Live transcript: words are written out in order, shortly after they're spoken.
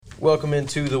Welcome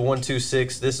into the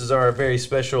 126. This is our very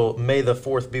special May the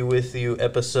 4th be with you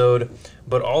episode,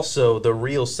 but also the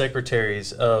real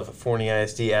secretaries of Forney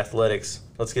ISD Athletics.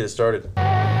 Let's get it started.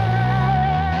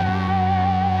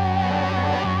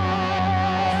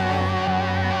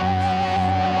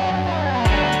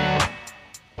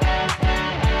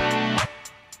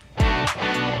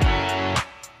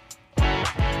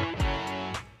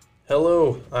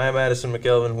 Hello, I am Addison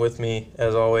McElvin. With me,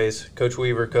 as always, Coach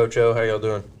Weaver, Coach O. How y'all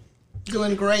doing?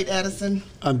 Doing great, Addison.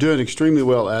 I'm doing extremely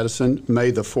well, Addison. May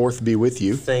the 4th be with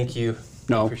you. Thank you.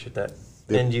 No. I appreciate that.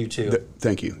 And you too.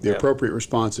 Thank you. The appropriate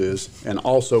response is, and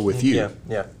also with you.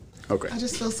 Yeah. Okay. I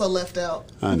just feel so left out.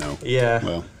 I know. Yeah.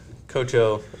 Well, Coach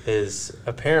O is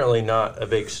apparently not a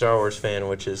big Star Wars fan,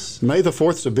 which is... May the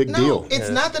 4th's a big No, deal. it's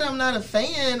not that I'm not a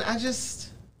fan. I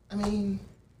never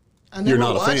You're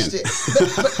not a watched fan.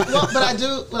 it. But I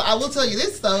do. Well, I will tell you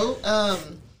this though.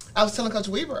 I was telling Coach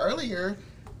Weaver earlier.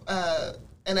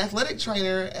 An athletic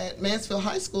trainer at Mansfield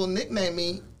High School nicknamed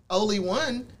me Oli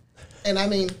One, and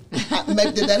did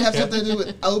that have something to do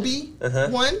with Obi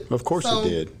One? Of course it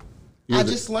did. I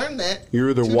just learned that.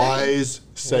 You're the today. wise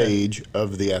sage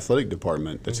of the athletic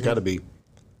department. That's got to be.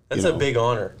 That's a big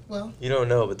honor. Well, you don't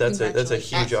know, but that's a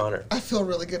huge honor. I feel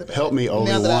really good about it. Help me,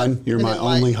 Oli now that One. You're my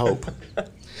only hope.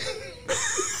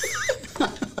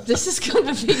 This is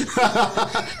going to be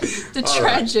the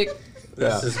tragic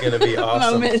This is going to be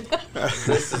awesome. moment.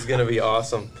 This is going to be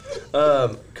awesome.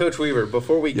 Coach Weaver,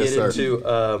 before we get into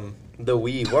the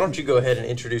weave, why don't you go ahead and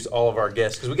introduce all of our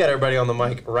guests? Because we got everybody on the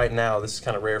mic right now. This is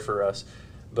kind of rare for us.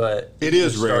 But it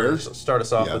is rare. Start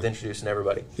us off with introducing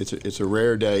everybody. It's a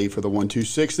rare day for the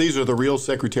 126. These are the real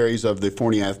secretaries of the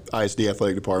Forney ISD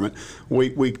Athletic Department.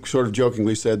 We sort of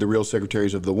jokingly said the real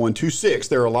secretaries of the 126.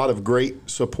 There are a lot of great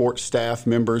support staff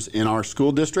members in our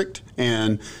school district,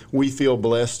 and we feel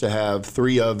blessed to have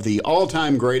three of the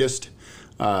all-time greatest.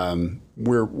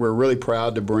 We're really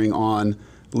proud to bring on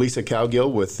Lisa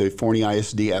Cowgill with the Forney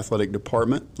ISD Athletic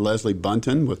Department, Leslie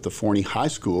Bunton with the Forney High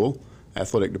School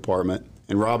Athletic Department,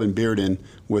 and Robin Bearden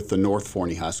with the North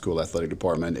Forney High School Athletic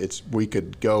Department. We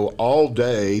could go all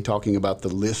day talking about the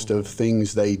list of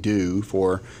things they do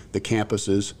for the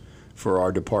campuses, for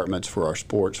our departments, for our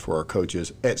sports, for our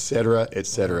coaches, et cetera,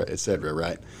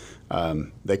 right?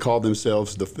 They called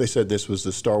themselves, they said this was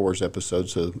the Star Wars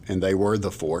episode, and they were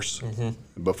the Force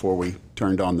before we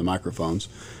turned on the microphones.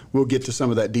 We'll get to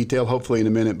some of that detail hopefully in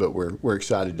a minute, but we're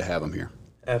excited to have them here.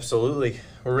 Absolutely.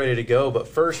 We're ready to go. But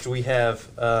first we have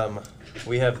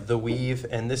the Weave,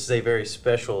 and this is a very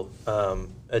special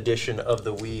edition of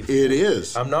the Weave. It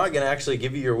is. I'm not going to actually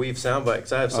give you your Weave soundbite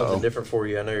because I have something different for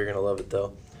you. I know you're going to love it,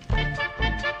 though.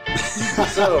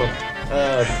 So,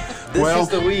 this is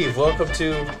the Weave. Welcome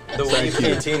to the Weave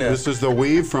Cantina. This is the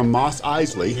Weave from Mos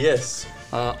Eisley. Yes.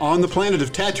 On the planet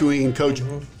of Tatooine, Coach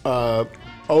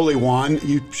Oli One,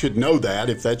 you should know that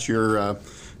if that's your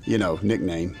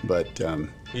nickname. But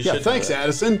thanks,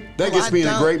 Addison. That gets me in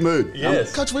a great mood.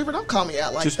 Yes. Coach Weaver, don't call me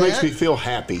out like that. Just makes me feel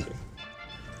happy.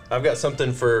 I've got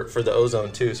something for the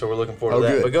ozone too, so we're looking forward to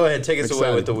that. Good. But go ahead, take us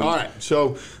away with the Weave. All right,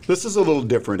 so this is a little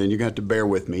different, and you're going to have to bear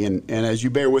with me. And as you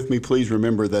bear with me, please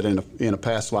remember that in a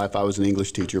past life, I was an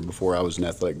English teacher before I was an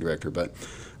athletic director. But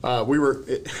I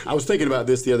was thinking about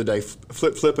this the other day.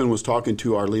 Flip Flippin was talking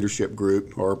to our leadership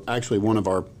group, or actually one of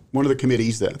the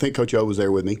committees that I think Coach O was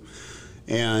there with me,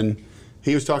 and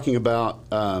he was talking about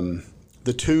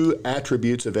the two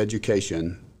attributes of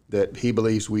education that he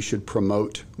believes we should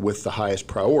promote with the highest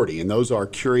priority, and those are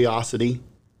curiosity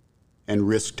and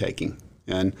risk-taking.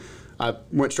 And I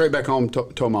went straight back home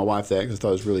and told my wife that because I thought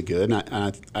it was really good,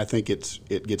 and I think it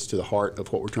gets to the heart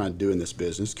of what we're trying to do in this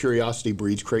business. Curiosity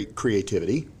breeds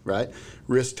creativity, right?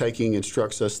 Risk-taking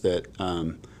instructs us that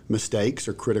mistakes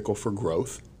are critical for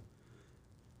growth.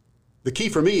 The key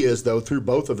for me is, though, through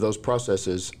both of those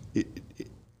processes,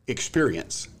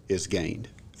 experience is gained.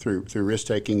 Through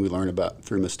risk-taking, we learn about,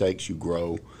 through mistakes, you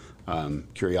grow.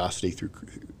 Curiosity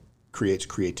creates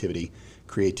creativity.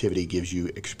 Creativity gives you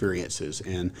experiences,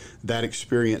 and that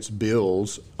experience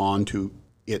builds onto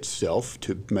itself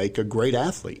to make a great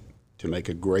athlete, to make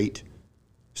a great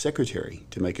secretary,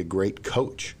 to make a great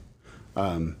coach,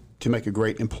 to make a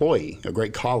great employee, a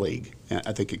great colleague. And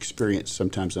I think experience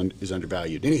sometimes is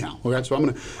undervalued. Anyhow, okay, so I'm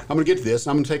gonna get to this.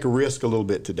 I'm gonna take a risk a little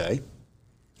bit today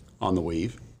on the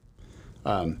Weave.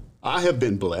 I have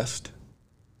been blessed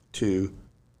to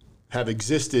have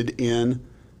existed in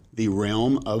the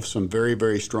realm of some very,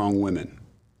 very strong women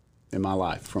in my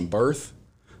life, from birth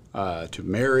to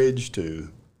marriage to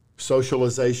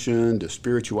socialization to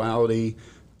spirituality.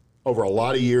 Over a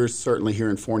lot of years, certainly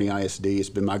here in Forney ISD, it's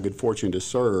been my good fortune to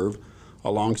serve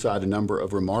alongside a number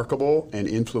of remarkable and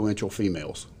influential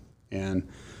females. And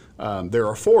there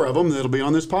are 4 of them that'll be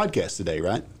on this podcast today,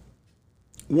 right?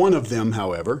 One of them,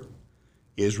 however,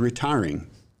 is retiring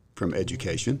from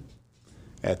education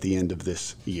at the end of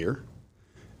this year.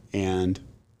 And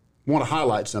I want to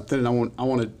highlight something, and I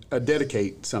want to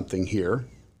dedicate something here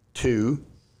to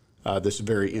this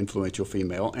very influential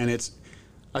female. And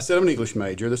I said I'm an English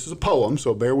major. This is a poem,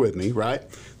 so bear with me, right?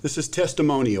 This is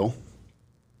Testimonial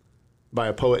by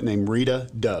a poet named Rita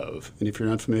Dove. And if you're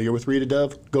unfamiliar with Rita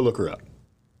Dove, go look her up.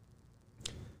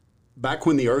 Back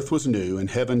when the earth was new and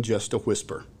heaven just a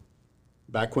whisper,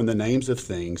 back when the names of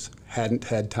things hadn't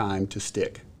had time to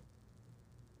stick,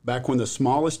 back when the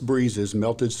smallest breezes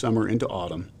melted summer into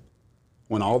autumn,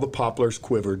 when all the poplars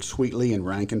quivered sweetly in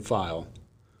rank and file,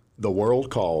 the world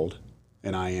called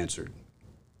and I answered.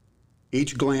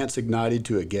 Each glance ignited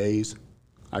to a gaze.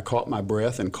 I caught my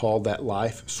breath and called that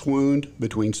life, swooned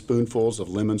between spoonfuls of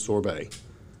lemon sorbet.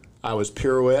 I was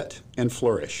pirouette and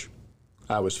flourish.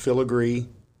 I was filigree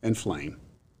and flame.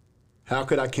 How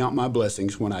could I count my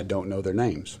blessings when I don't know their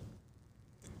names?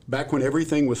 Back when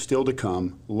everything was still to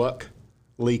come, luck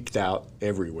leaked out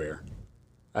everywhere.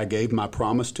 I gave my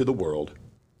promise to the world,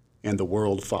 and the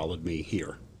world followed me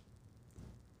here.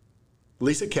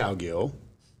 Lisa Cowgill,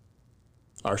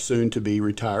 our soon-to-be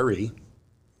retiree,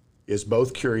 is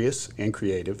both curious and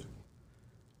creative.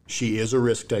 She is a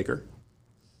risk taker,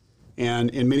 and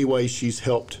in many ways she's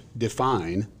helped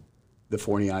define the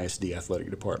Forney ISD Athletic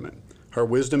Department. Her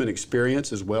wisdom and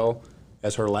experience, as well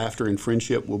as her laughter and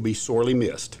friendship, will be sorely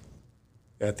missed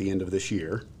at the end of this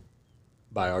year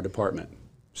by our department.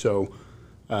 So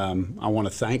I want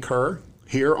to thank her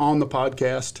here on the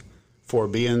podcast for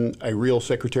being a real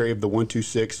secretary of the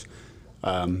 126,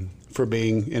 for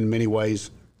being in many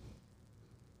ways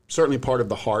certainly part of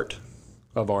the heart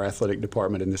of our athletic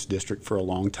department in this district for a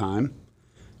long time.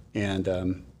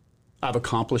 And I've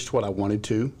accomplished what I wanted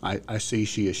to. I see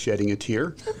she is shedding a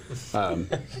tear.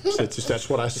 That's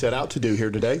what I set out to do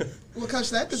here today. Well, Coach,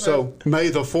 so may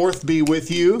the 4th be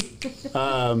with you.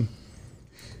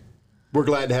 We're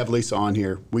glad to have Lisa on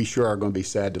here. We sure are going to be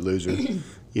sad to lose her.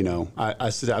 You know,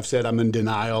 I've said I'm in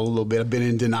denial a little bit. I've been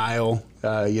in denial.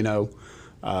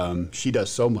 She does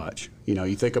so much. You know,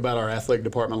 you think about our athletic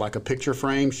department like a picture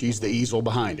frame. She's the easel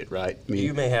behind it, right? I mean,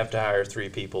 you may have to hire 3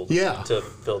 people to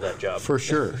fill that job. For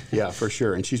sure. Yeah, for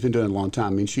sure. And she's been doing it a long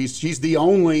time. I mean, she's the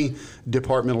only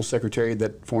departmental secretary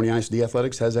that Forney ISD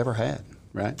Athletics has ever had,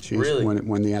 right? Really?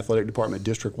 When the athletic department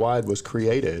district-wide was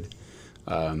created,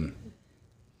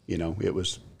 it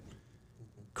was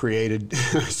created,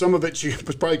 some of it she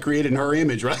was probably created in her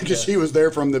image, right? Because she was there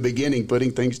from the beginning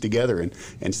putting things together and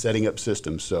setting up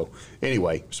systems. So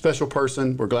anyway, special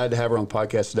person. We're glad to have her on the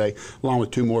podcast today, along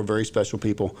with 2 more very special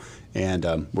people. And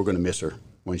we're going to miss her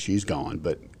when she's gone.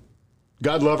 But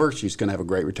God love her. She's going to have a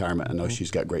great retirement. I know she's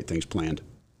got great things planned.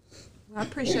 I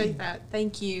appreciate that.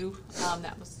 Thank you.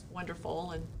 That was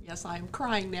wonderful. And yes, I am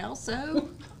crying now, so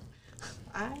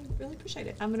I really appreciate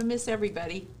it. I'm going to miss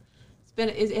everybody.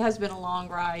 It has been a long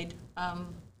ride. I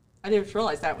didn't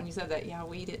realize that when you said that. Yeah,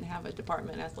 we didn't have a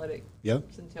department in athletics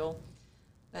until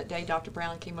that day Dr.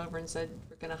 Brown came over and said,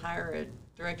 we're going to hire a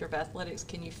director of athletics.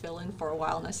 Can you fill in for a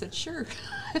while? And I said, sure.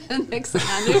 And next thing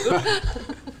I knew,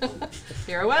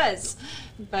 here I was.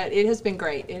 But it has been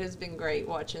great. It has been great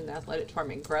watching the athletic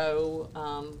department grow.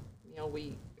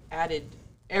 We added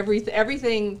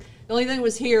everything. The only thing that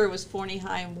was here was Forney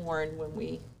High and Warren when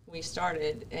we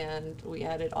started, and we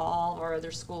added all of our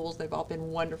other schools. They've all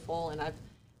been wonderful, and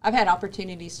I've had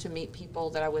opportunities to meet people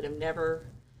that I would have never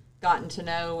gotten to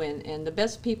know, and the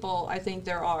best people I think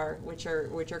there are, which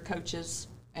are coaches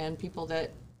and people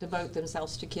that devote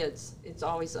themselves to kids. It's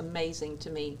always amazing to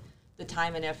me the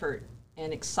time and effort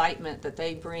and excitement that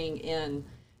they bring in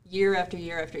year after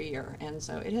year after year, and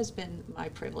so it has been my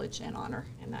privilege and honor,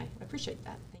 and I appreciate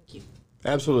that. Thank you.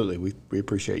 Absolutely, we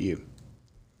appreciate you.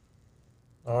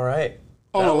 All right.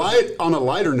 On a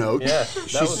lighter note,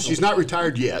 she's not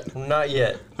retired yet. Not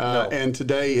yet. No. And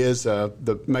today is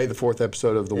the May the 4th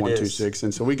episode of the 126,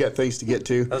 and so we got things to get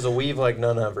to. That was a weave like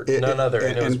none other, and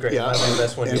it was great. Yeah,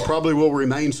 and probably will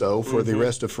remain so for the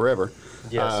rest of forever.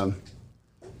 Yes.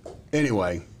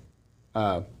 Anyway,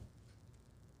 doggone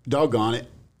it,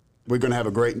 we're going to have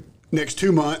a great next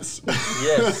 2 months.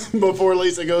 Yes. Before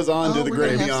Lisa goes on to the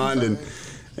great beyond and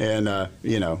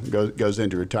goes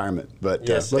into retirement. But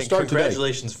yes, let's start today.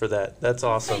 Congratulations for that. That's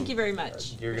awesome. Thank you very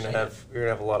much. You're gonna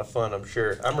have a lot of fun, I'm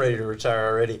sure. I'm ready to retire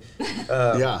already.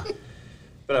 Yeah.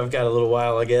 But I've got a little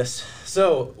while, I guess.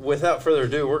 So without further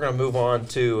ado, we're going to move on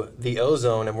to the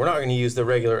ozone, and we're not going to use the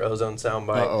regular ozone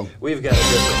soundbite. Uh-oh. We've got a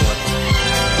different one.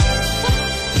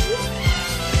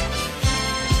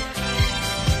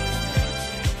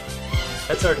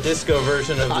 That's our disco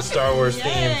version of the Star Wars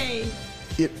theme.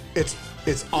 Yay!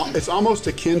 It's almost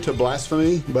akin to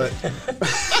blasphemy, but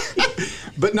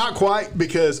but not quite,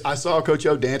 because I saw Coach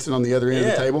O dancing on the other end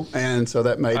of the table, and so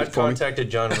that made I it for me. contacted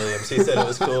John Williams. He said it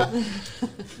was cool.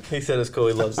 He said it's cool.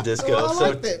 He loves disco. Well, I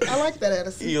like that. I like that,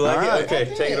 Addison. You like All it?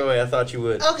 Okay, take it away. I thought you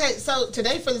would. Okay, so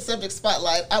today for the subject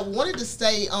spotlight, I wanted to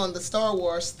stay on the Star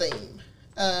Wars theme.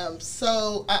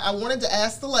 So I wanted to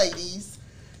ask the ladies,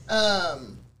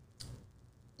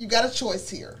 you got a choice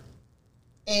here.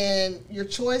 And your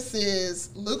choice is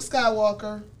Luke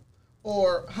Skywalker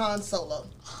or Han Solo.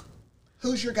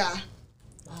 Who's your guy?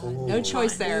 No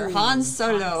choice there. Han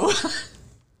Solo.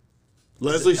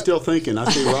 Leslie's still thinking. I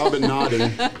see Robin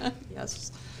nodding.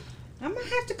 Yes. I'm gonna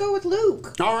have to go with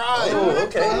Luke. All right. Oh,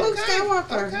 okay. Luke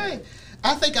Skywalker. Okay.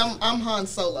 I think I'm Han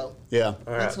Solo. Yeah. All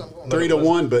right. That's what I'm going with.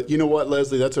 3-1, but you know what,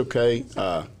 Leslie? That's okay.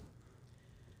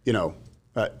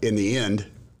 In the end,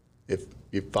 if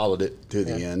you followed it to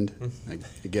the end,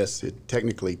 I guess it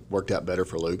technically worked out better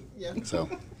for Luke. Yeah. So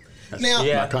that's Now-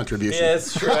 my contribution. Yeah,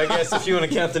 it's true. I guess if you want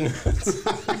to count the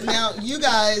nuts. Now, you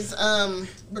guys, a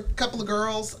couple of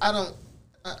girls,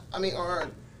 or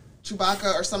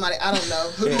Chewbacca or somebody, I don't know.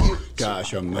 Who do you?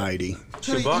 Gosh almighty.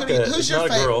 Chewbacca who's is your not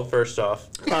a favorite? girl, first off.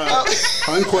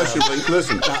 Unquestionably,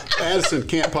 listen, Addison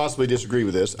can't possibly disagree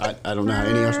with this. I don't know how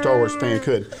any Star Wars fan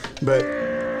could, but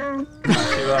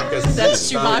Chewbacca's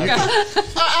That's not- Chewbacca.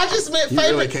 I just meant you really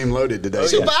favorite. came loaded today.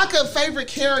 Chewbacca favorite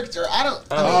character. I don't.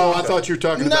 Oh, I thought you were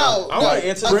talking No, about I want to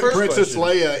answer the first Princess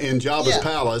question. Leia in Jabba's Yeah.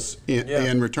 palace Yeah.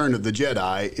 in Return of the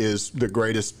Jedi is the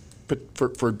greatest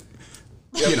for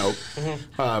you know,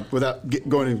 without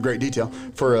going into great detail,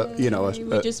 for a We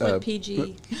just went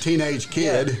PG. teenage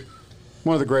kid,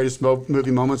 one of the greatest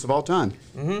movie moments of all time.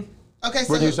 Okay, so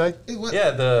What did you say?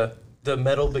 Yeah, the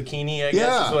metal bikini, I guess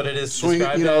Yeah. is what it is Swing-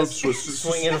 described you know, as.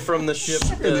 Swinging from the ship,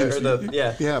 then-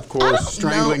 yeah. Yeah, of course,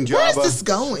 strangling no. Where's Jabba. this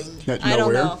going? I don't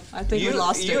Nowhere. know. I think we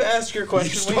lost You it. ask your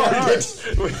question, we started had ours.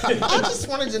 I just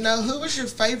wanted to know who was your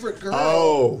favorite girl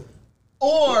Oh,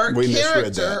 or we misread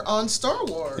character that. on Star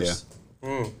Wars.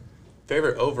 yeah,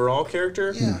 Favorite overall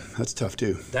character? Yeah. that's tough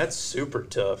too. That's super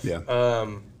tough. Yeah.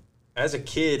 As a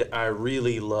kid, I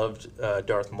really loved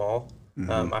Darth Maul.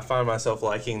 I find myself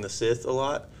liking the Sith a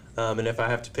lot. And if I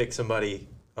have to pick somebody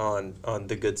on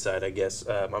the good side, I guess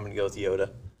I'm going to go with Yoda.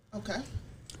 Okay.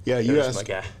 Yeah, you Yoda's my asked.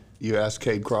 guy. You asked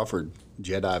Cade Crawford,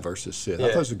 Jedi versus Sith. I Yeah.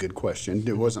 thought it was a good question.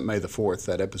 It wasn't May the 4th,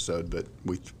 that episode, but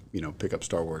we, pick up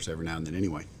Star Wars every now and then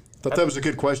anyway. Thought that was a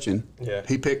good question. Yeah.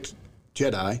 He picked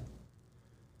Jedi,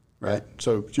 right?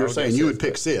 So I you're would saying go you Sith, would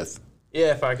pick but- Sith.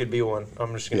 Yeah, if I could be one,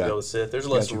 I'm just going to Yeah. go with Sith. There's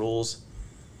less Gotcha. rules.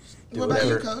 Do What about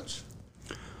you, whatever. Coach?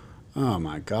 Oh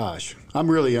my gosh, I'm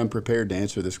really unprepared to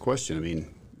answer this question. I mean,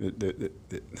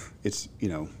 it's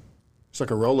it's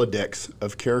like a Rolodex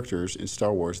of characters in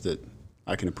Star Wars that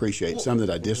I can appreciate. Some that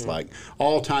I dislike.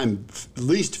 All time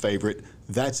least favorite.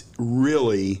 That's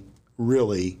really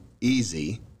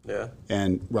easy. Yeah.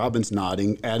 And Robin's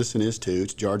nodding. Addison is too.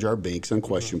 It's Jar Jar Binks,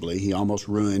 unquestionably. He almost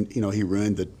ruined. He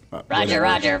ruined the. Roger.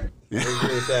 I agree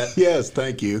with that. Yes,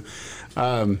 thank you.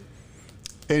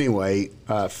 Anyway,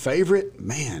 favorite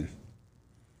man.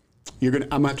 I'm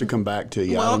gonna have to come back to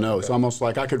you. I Well- don't know. It's almost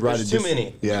like I could write There's it. too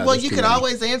many. Yeah. Well, there's you too could many.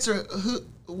 always answer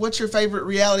what's your favorite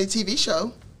reality TV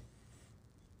show?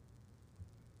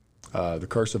 The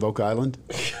Curse of Oak Island.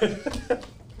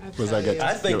 Was that good?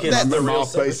 I think Yeah, it's the I'm real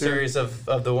off base here. series of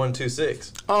the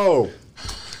 126. Oh,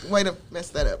 Way to mess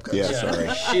that up, Coach. yeah. Yeah. Sorry.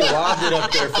 She lobbed it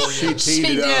up there for She you. teed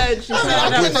She it up. did. She I said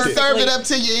couldn't whipped it. serve it up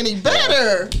to you any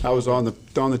better. I was on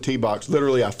the tee box.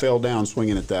 Literally, I fell down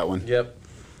swinging at that one. Yep.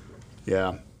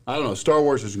 Yeah. I don't know. Star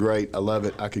Wars is great. I love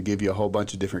it. I could give you a whole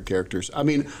bunch of different characters. I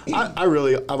mean,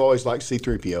 I've always liked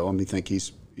C-3PO. I mean, think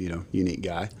he's, unique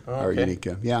guy. Or okay. unique.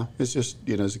 Yeah. It's just,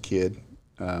 as a kid,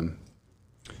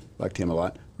 liked him a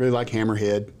lot. Really like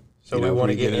Hammerhead. So we want to when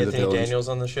you get into the Anthony villains. Daniels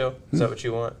on the show? Is that what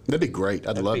you want? That'd be great.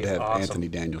 I'd love be to have awesome. Anthony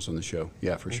Daniels on the show.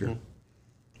 Yeah, for sure. All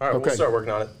right, Okay. we'll start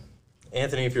working on it.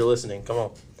 Anthony, if you're listening,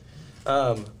 come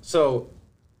on. So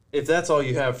if that's all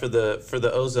you have for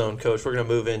the Ozone, Coach, we're going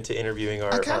to move into interviewing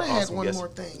our kinda had awesome one guests. more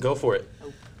thing. Go for it.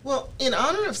 Well, in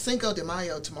honor of Cinco de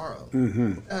Mayo tomorrow,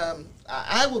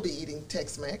 I will be eating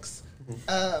Tex-Mex.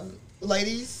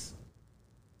 Ladies,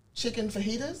 chicken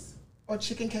fajitas or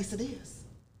chicken quesadillas?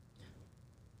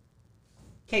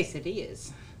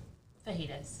 Quesadillas.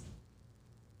 Fajitas.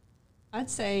 I'd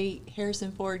say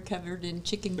Harrison Ford covered in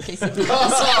chicken quesadillas.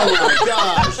 Oh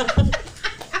my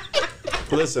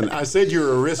gosh! Listen, I said you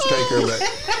were a risk taker, but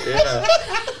Yeah.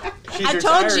 I She's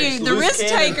told retiring. you, She's the loose risk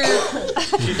cannon.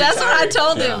 taker. That's what I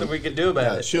told Nothing him. we could do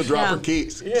about it. She'll drop Yeah. her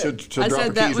keys. Yeah. She'll I drop her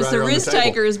said that keys was right the there on risk table.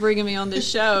 taker is bringing me on this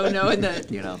show, knowing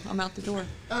that, I'm out the door.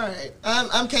 All right.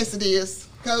 I'm Quesadillas.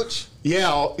 Coach?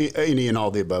 Yeah, any and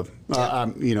all the above.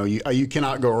 You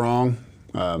cannot go wrong.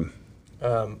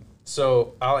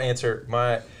 So I'll answer.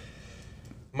 My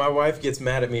wife gets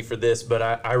mad at me for this, but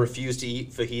I refuse to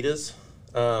eat fajitas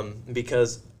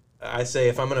because I say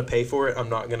if I'm going to pay for it, I'm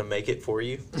not going to make it for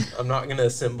you. I'm not going to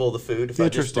assemble the food if I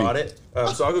just Interesting. bought it.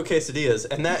 So I'll go quesadillas,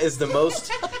 and that is the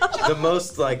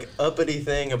most like uppity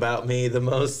thing about me. The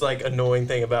most like annoying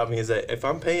thing about me is that if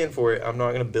I'm paying for it, I'm not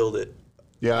going to build it.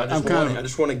 Yeah, I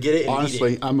just want to get it and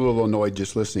honestly, eat it. I'm a little annoyed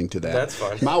just listening to that. That's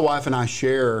fine. My wife and I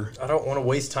share. I don't want to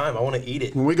waste time. I want to eat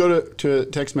it. When we go to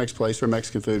Tex-Mex place for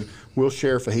Mexican food, we'll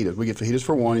share fajitas. We get fajitas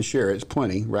for one and share it. It's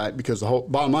plenty, right? Because the whole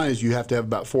bottom line is you have to have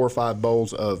about 4 or 5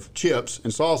 bowls of chips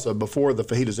and salsa before the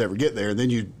fajitas ever get there. And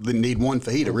then you need one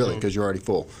fajita really because you're already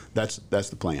full. That's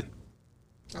the plan.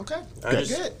 Okay. I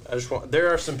Good. just want.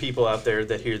 There are some people out there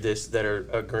that hear this that are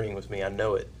agreeing with me. I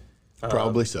know it.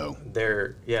 Probably so.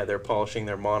 They're polishing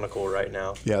their monocle right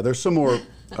now. Yeah, there's some more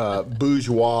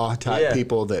bourgeois type Yeah,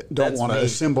 people that don't that's want to me.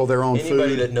 assemble their own Anybody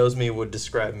food. that knows me would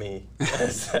describe me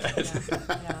as that.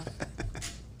 Yeah.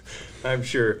 I'm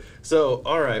sure. So,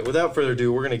 all right, without further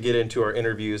ado, we're going to get into our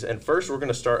interviews. And first, we're going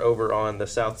to start over on the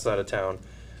south side of town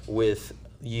with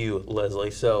you, Leslie.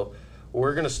 So,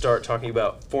 we're going to start talking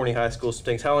about Forney High School, some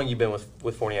things. How long have you been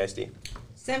with Forney ISD?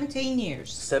 17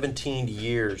 years. 17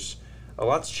 years. A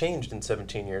lot's changed in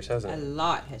 17 years, hasn't A it?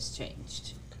 lot has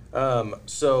changed.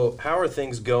 So how are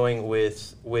things going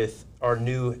with our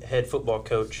new head football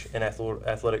coach and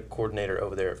athletic coordinator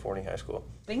over there at Forney High School?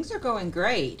 Things are going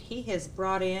great. He has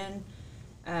brought in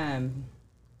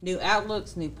new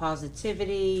outlooks, new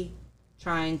positivity,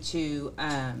 trying to,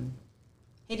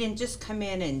 he didn't just come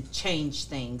in and change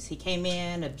things. He came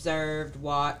in, observed,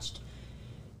 watched,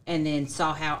 and then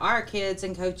saw how our kids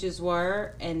and coaches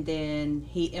were, and then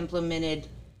he implemented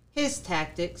his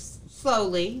tactics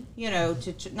slowly,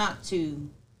 to not to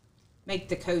make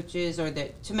the coaches or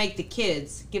to make the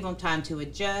kids give them time to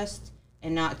adjust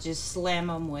and not just slam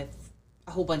them with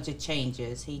a whole bunch of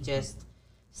changes. He just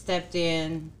stepped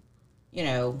in,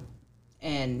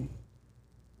 and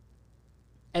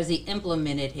as he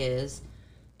implemented his,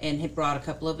 and he brought a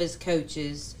couple of his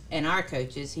coaches and our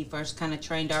coaches. He first kind of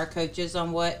trained our coaches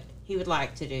on what he would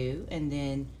like to do, and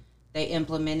then they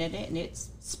implemented it, and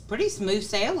it's pretty smooth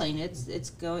sailing.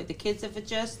 It's going. The kids have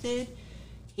adjusted.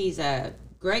 He's a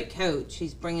great coach.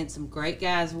 He's bringing some great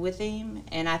guys with him,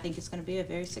 and I think it's going to be a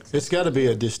very successful. It's got to be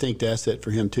a distinct asset for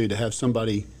him too to have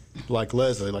somebody like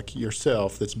Leslie, like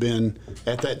yourself, that's been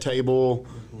at that table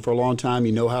for a long time.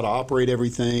 You know how to operate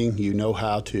everything. You know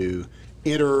how to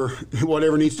enter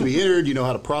whatever needs to be entered. You know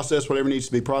how to process whatever needs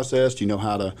to be processed. You know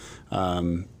how to,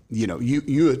 you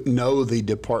know the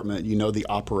department. You know the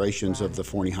operations of the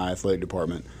Forney High Athletic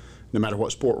Department, no matter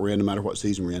what sport we're in, no matter what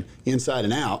season we're in, inside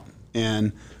and out.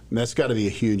 And that's got to be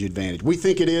a huge advantage. We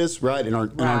think it is, right, in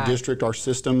our district, our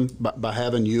system, by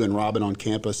having you and Robin on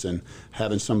campus and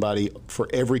having somebody for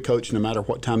every coach, no matter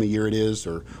what time of year it is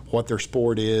or what their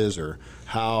sport is or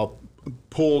how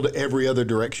pulled every other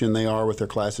direction they are with their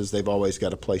classes, they've always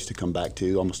got a place to come back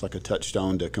to, almost like a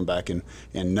touchstone to come back and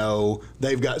know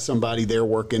they've got somebody there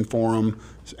working for them,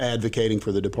 advocating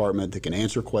for the department, that can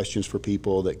answer questions for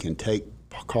people, that can take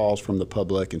calls from the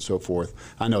public and so forth.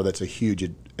 I know that's a huge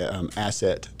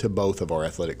asset to both of our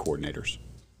athletic coordinators.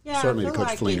 Yeah, Certainly to I feel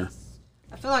Coach Fleener.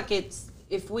 I feel like it's,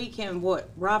 if we can, what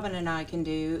Robin and I can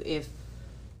do, if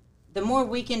the more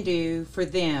we can do for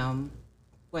them,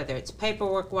 whether it's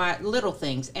paperwork, little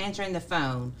things, answering the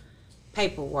phone,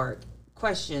 paperwork,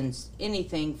 questions,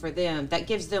 anything for them, that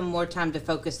gives them more time to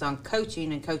focus on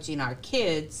coaching and coaching our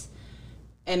kids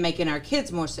and making our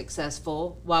kids more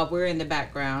successful while we're in the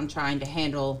background trying to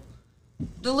handle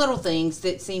the little things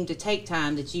that seem to take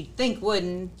time that you'd think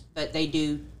wouldn't, but they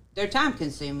do. They're time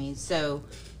consuming. So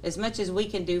as much as we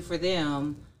can do for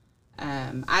them,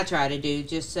 I try to do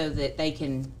just so that they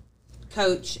can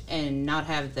coach and not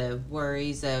have the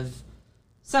worries of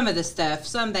some of the stuff.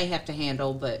 Some they have to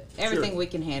handle, but everything we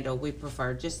can handle, we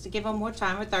prefer just to give them more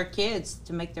time with our kids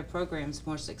to make their programs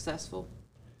more successful.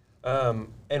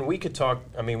 And we could talk.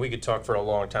 I mean, we could talk for a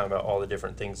long time about all the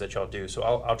different things that y'all do. So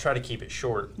I'll try to keep it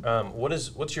short.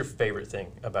 What's your favorite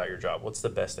thing about your job? What's the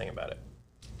best thing about it?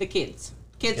 The kids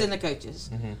and the coaches.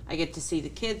 Mm-hmm. I get to see the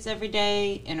kids every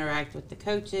day, interact with the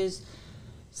coaches,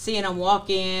 seeing them walk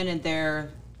in and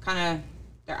they're kind of,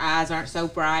 their eyes aren't so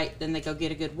bright. Then they go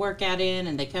get a good workout in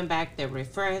and they come back, they're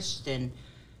refreshed, and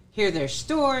hear their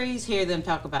stories, hear them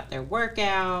talk about their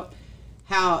workout,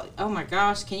 how, oh my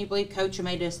gosh, can you believe Coach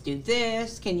made us do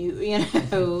this? Can you,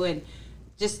 and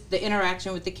just the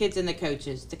interaction with the kids and the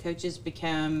coaches. The coaches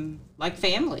become like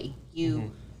family.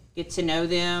 You get to know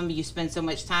them. You spend so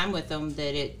much time with them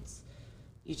that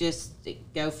you just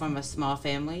go from a small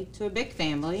family to a big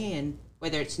family. And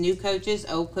whether it's new coaches,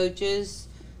 old coaches,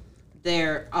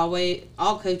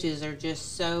 all coaches are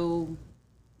just so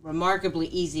remarkably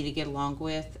easy to get along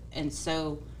with and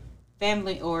so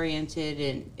family oriented,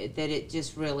 and that it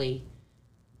just really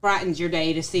brightens your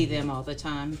day to see them all the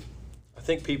time. I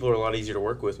think people are a lot easier to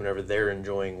work with whenever they're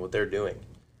enjoying what they're doing.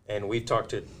 And we've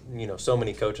talked to, so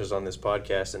many coaches on this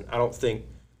podcast, and I don't think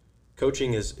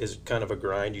coaching is kind of a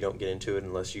grind. You don't get into it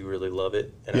unless you really love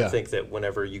it. And I think that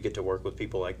whenever you get to work with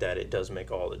people like that, it does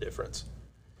make all the difference.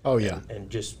 Oh, yeah.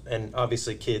 And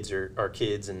obviously kids are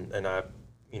kids, and I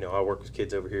work with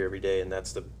kids over here every day, and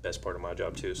that's the best part of my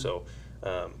job too. So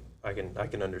I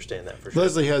can understand that for sure.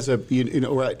 Leslie has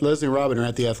right. Leslie and Robin are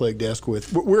at the athletic desk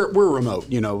we're remote.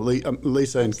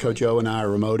 Lisa and Coach O and I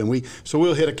are remote, and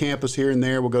we'll hit a campus here and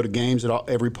there. We'll go to games at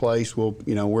every place. We're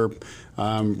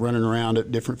running around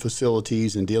at different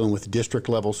facilities and dealing with district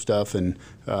level stuff and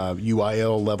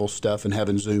UIL level stuff and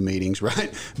having Zoom meetings,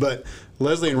 right? But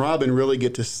Leslie and Robin really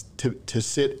get to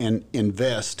sit and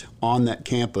invest on that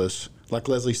campus. Like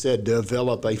Leslie said,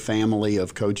 develop a family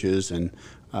of coaches, and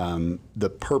the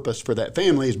purpose for that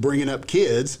family is bringing up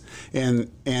kids and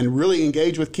really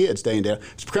engage with kids day in day out.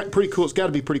 It's pretty cool. It's got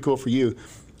to be pretty cool for you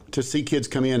to see kids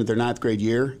come in at their 9th grade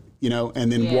year,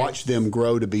 and then watch them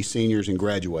grow to be seniors and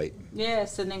graduate.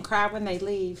 Yes, and then cry when they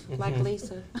leave, like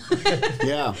Lisa.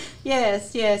 Yeah.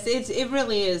 Yes. It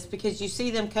really is, because you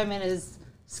see them come in as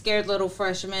scared little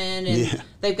freshmen, and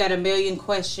they've got a million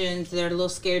questions. They're a little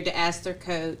scared to ask their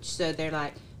coach, so they're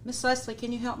like, Miss Leslie,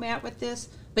 can you help me out with this?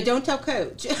 But don't tell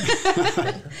Coach.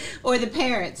 Or the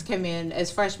parents come in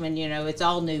as freshmen. It's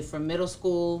all new from middle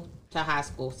school to high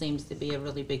school. Seems to be a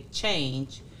really big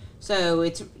change. So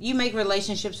you make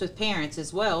relationships with parents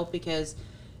as well, because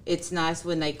it's nice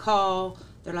when they call.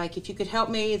 They're like, if you could help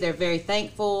me. They're very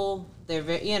thankful. They're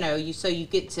very, so you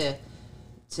get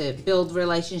to build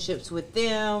relationships with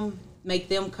them, make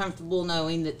them comfortable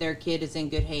knowing that their kid is in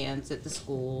good hands at the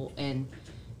school, and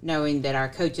knowing that our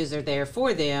coaches are there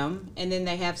for them. And then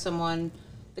they have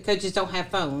the coaches don't have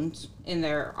phones in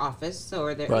their office,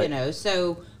 or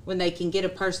so when they can get a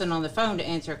person on the phone to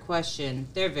answer a question,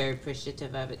 they're very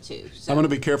appreciative of it too. So. I'm going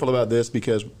to be careful about this,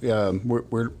 because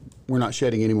we're not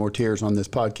shedding any more tears on this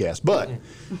podcast. But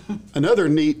another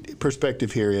neat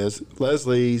perspective here is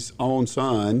Leslie's own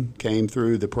son came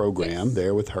through the program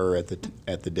there with her at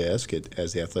the desk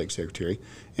as the athletic secretary,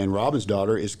 and Robin's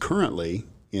daughter is currently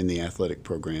in the athletic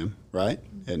program, right,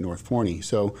 at North Forney.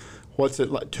 So what's it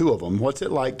like, two of them, what's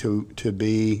it like to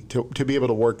be able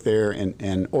to work there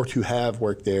or to have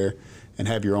worked there and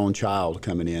have your own child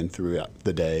coming in throughout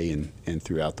the day and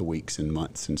throughout the weeks and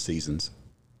months and seasons?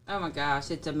 Oh my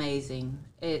gosh, it's amazing.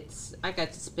 I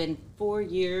got to spend 4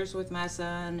 years with my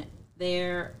son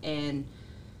there, and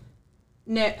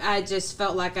I just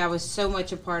felt like I was so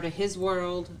much a part of his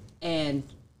world and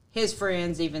his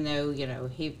friends, even though,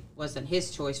 he wasn't his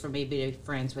choice for me to be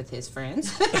friends with his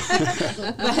friends.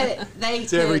 But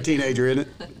it's every teenager, isn't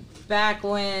it? Back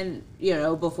when,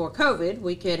 before COVID,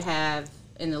 we could have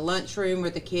in the lunchroom or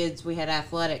the kids, we had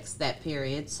athletics that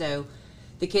period. So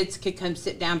the kids could come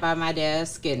sit down by my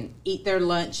desk and eat their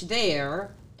lunch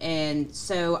there. And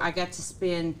so I got to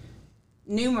spend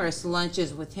numerous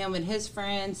lunches with him and his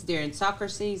friends during soccer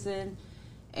season.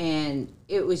 And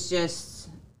it was just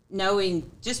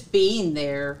just being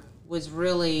there was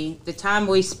really, the time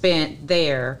we spent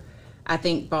there, I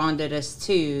think bonded us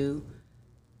too.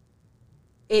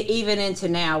 Even into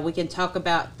now, we can talk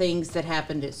about things that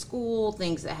happened at school,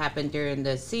 things that happened during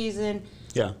the season.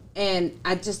 Yeah. And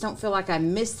I just don't feel like I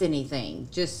missed anything.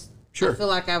 Sure. I feel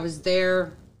like I was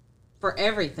there for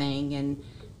everything. And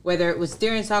whether it was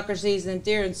during soccer season,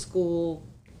 during school,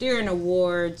 during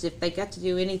awards, if they got to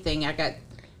do anything,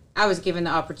 I was given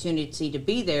the opportunity to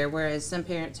be there, whereas some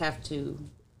parents have to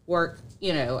work,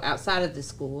 outside of the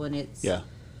school, and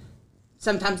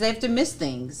sometimes they have to miss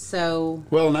things. So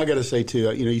well, and I got to say too,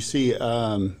 you see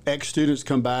ex-students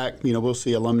come back. We'll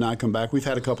see alumni come back. We've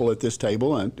had a couple at this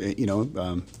table, and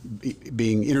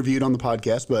being interviewed on the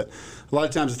podcast. But a lot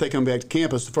of times, if they come back to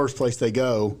campus, the first place they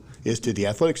go is to the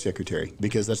athletic secretary,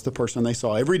 because that's the person they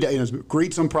saw every day.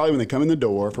 Greets them probably when they come in the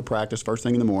door for practice first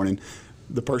thing in the morning.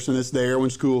 The person that's there when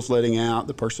school's letting out,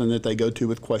 the person that they go to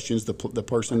with questions, the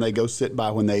person they go sit by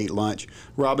when they eat lunch.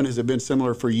 Robin, has it been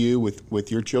similar for you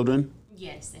with your children?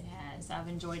 Yes, it has. I've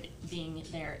enjoyed being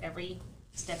there every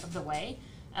step of the way.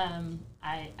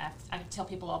 I tell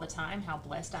people all the time how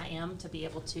blessed I am to be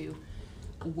able to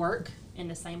work in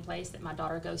the same place that my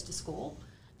daughter goes to school.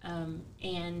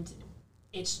 And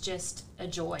it's just a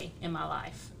joy in my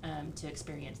life to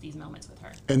experience these moments with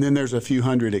her. And then there's a few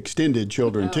hundred extended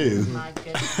children too. My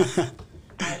goodness.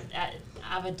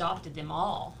 I've adopted them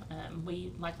all.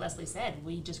 We, like Leslie said,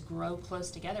 we just grow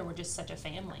close together. We're just such a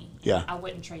family. Yeah. I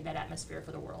wouldn't trade that atmosphere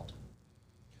for the world.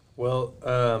 Well,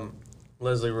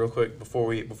 Leslie, real quick before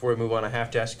we move on, I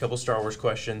have to ask a couple Star Wars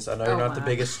questions. I know you're not the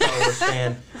biggest Star Wars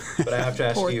fan, but I have to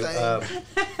ask you.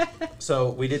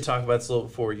 So we did talk about this a little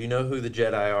before. You know who the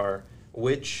Jedi are.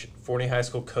 Which Forney High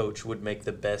School coach would make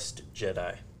the best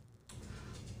Jedi?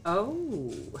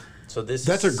 Oh. So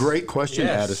that's a great question,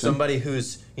 Addison. Somebody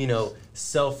who's,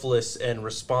 selfless and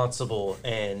responsible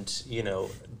and,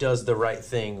 does the right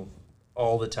thing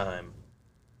all the time.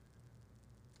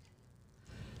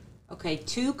 Okay,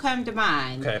 two come to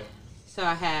mind. Okay. So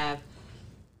I have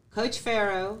Coach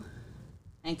Farrow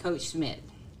and Coach Smith.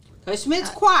 Coach Smith's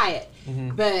quiet,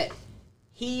 but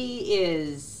he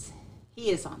is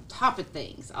on top of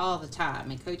things all the time.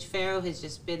 And Coach Farrow has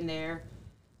just been there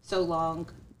so long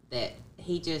that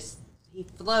he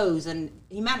flows, and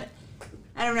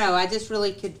I don't know, I just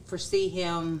really could foresee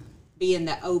him being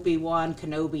the Obi-Wan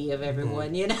Kenobi of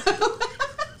everyone,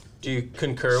 Do you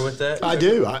concur with that? I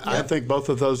do. I think both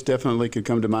of those definitely could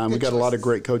come to mind. We've got a lot of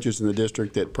great coaches in the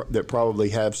district that probably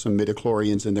have some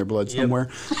midichlorians in their blood somewhere.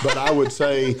 But I would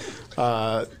say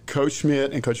Coach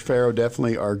Schmidt and Coach Farrow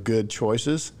definitely are good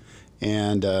choices.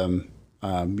 And,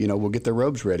 we'll get their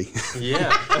robes ready.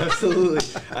 Yeah, absolutely.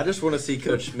 I just want to see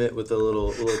Coach Schmidt with a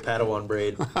little Padawan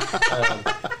braid.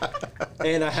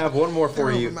 And I have one more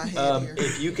for you.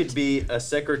 If you could be a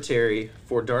secretary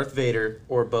for Darth Vader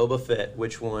or Boba Fett,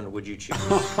 which one would you choose?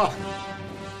 Boba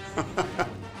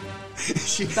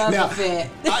Fett.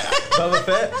 Boba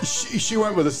Fett? She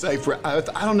went with a safe route.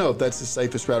 I don't know if that's the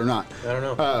safest route or not. I don't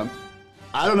know.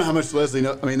 I don't know how much Leslie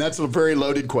knows. I mean, that's a very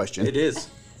loaded question. It is.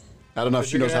 I don't know if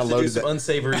she knows how loaded that.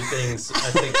 Unsavory things,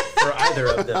 I think, for either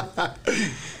of them.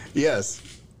 Yes.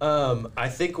 I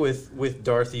think with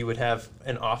Darth, you would have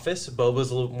an office.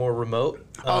 Boba's a little more remote.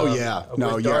 You'd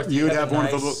have you'd have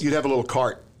a little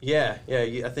cart. Yeah.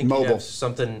 I think Mobile. you have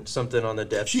something on the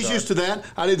Death She's Star. used to that.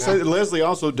 I didn't say that. Leslie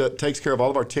also takes care of all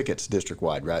of our tickets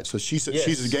district-wide, right? So she's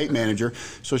a gate manager.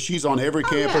 So she's on every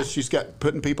campus. Yeah. She's got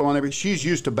putting people on every. She's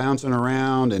used to bouncing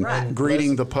around and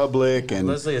greeting the public. And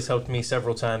Leslie has helped me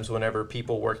several times whenever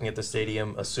people working at the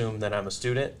stadium assume that I'm a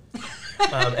student.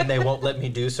 And they won't let me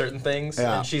do certain things.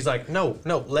 Yeah. And she's like, no,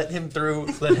 let him through.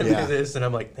 Let him do this. And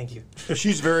I'm like, thank you.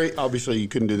 She's very, obviously, you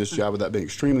couldn't do this job without being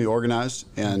extremely organized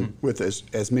and with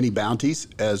as many bounties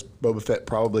as Boba Fett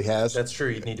probably has. That's true.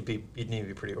 You'd need to be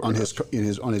pretty organized.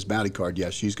 On his bounty card, yeah,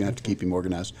 she's going to have to keep him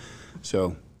organized.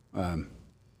 So,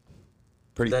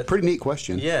 pretty neat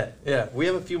question. Yeah. We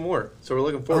have a few more, so we're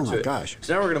looking forward to it. Oh, my gosh.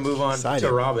 So now we're going to move on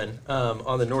to Robin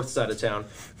on the north side of town.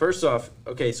 First off,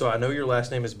 okay, so I know your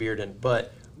last name is Bearden,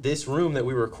 but this room that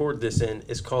we record this in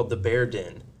is called the Bear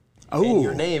Den. Oh. And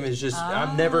your name is just,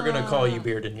 I'm never going to call you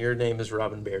Bearden. Your name is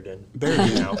Robin Bearden.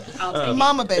 Bearden.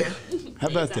 Mama Bear. How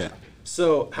about that?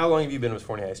 So how long have you been with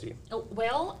Forney ISD?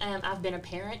 Well, I've been a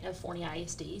parent of Forney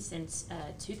ISD since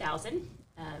 2000.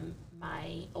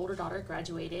 My older daughter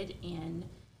graduated in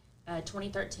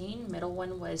 2013. Middle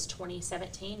one was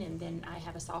 2017, and then I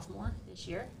have a sophomore this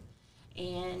year.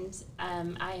 And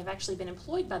I have actually been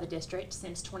employed by the district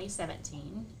since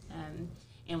 2017.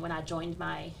 And when I joined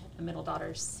my middle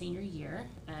daughter's senior year,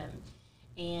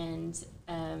 in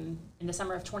the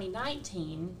summer of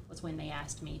 2019 was when they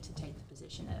asked me to take the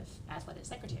position of athletic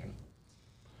secretary.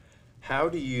 How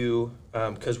do you,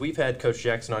 because we've had Coach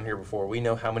Jackson on here before, we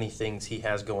know how many things he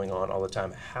has going on all the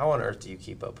time. How on earth do you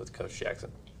keep up with Coach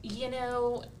Jackson?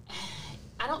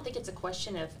 I don't think it's a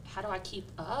question of how do I keep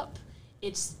up.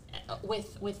 It's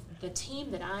with the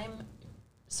team that I'm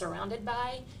surrounded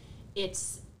by,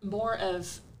 it's more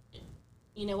of,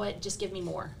 you know what, just give me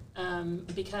more.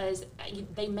 Because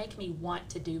they make me want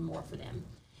to do more for them.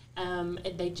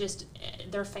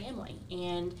 They're family.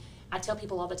 And I tell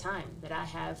people all the time that I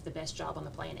have the best job on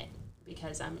the planet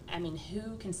because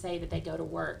who can say that they go to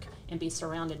work and be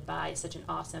surrounded by such an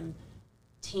awesome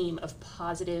team of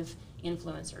positive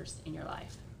influencers in your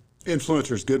life?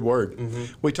 Influencers, good word.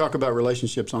 Mm-hmm. We talk about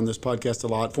relationships on this podcast a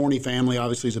lot. Forney family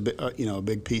obviously is a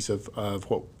big piece of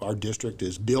what our district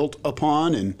is built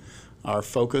upon and our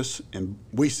focus, and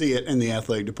we see it in the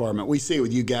athletic department. We see it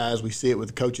with you guys. We see it with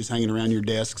the coaches hanging around your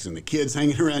desks and the kids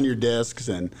hanging around your desks,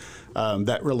 and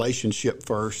that relationship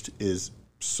first is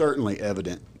certainly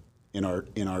evident in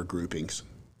our groupings.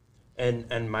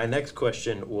 And my next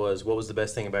question was, what was the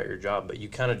best thing about your job? But you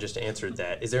kind of just answered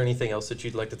that. Is there anything else that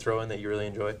you'd like to throw in that you really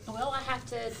enjoy? Well, I have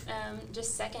to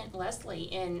just second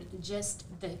Leslie and just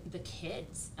the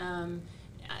kids. I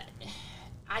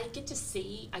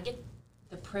get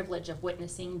the privilege of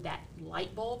witnessing that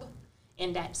light bulb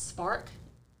and that spark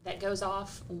that goes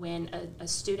off when a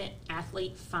student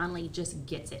athlete finally just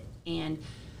gets it. And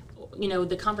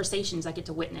the conversations I get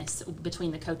to witness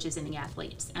between the coaches and the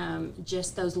athletes,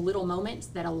 just those little moments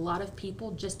that a lot of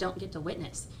people just don't get to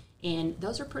witness. And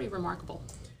those are pretty remarkable.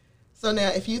 So now,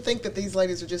 if you think that these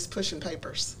ladies are just pushing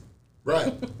papers,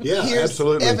 Right. Yeah, here's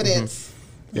absolutely. evidence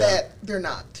that they're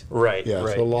not. Right. Yeah, right.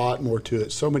 it's a lot more to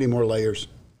it. So many more layers.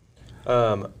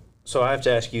 So I have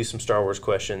to ask you some Star Wars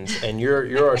questions, and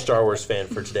you're our Star Wars fan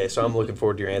for today, so I'm looking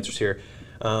forward to your answers here.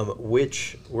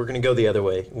 We're going to go the other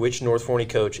way. Which North Forney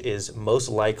coach is most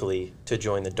likely to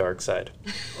join the dark side?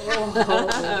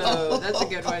 Oh, that's a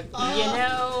good one.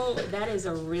 That is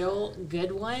a real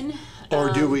good one.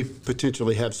 Or do we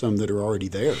potentially have some that are already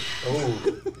there?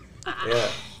 Oh, yeah.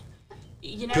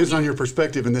 Depends on your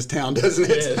perspective in this town, doesn't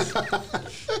it?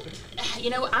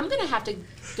 I'm going to have to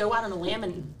go out on a limb,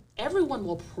 and everyone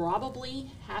will probably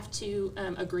have to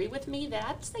agree with me that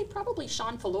I'd say probably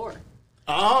Sean Falor.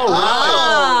 Oh, right.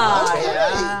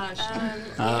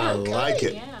 Ah, I like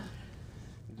it. Yeah.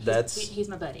 He's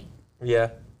my buddy.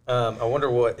 Yeah. I wonder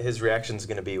what his reaction is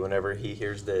going to be whenever he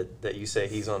hears that you say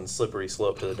he's on the slippery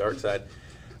slope to the dark side.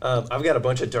 I've got a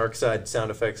bunch of dark side sound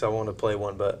effects. I want to play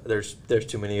one, but there's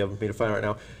too many of them for me to find right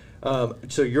now.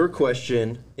 So your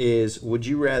question is, would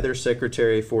you rather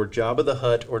secretary for Jabba the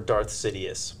Hutt or Darth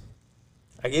Sidious?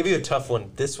 I gave you a tough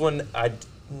one. This one,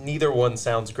 neither one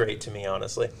sounds great to me,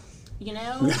 honestly.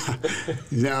 No.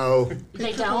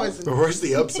 They don't. Where's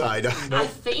the upside? I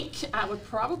think I would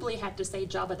probably have to say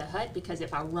Jabba the Hutt, because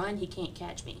if I run, he can't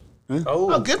catch me.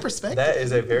 Oh, good perspective. That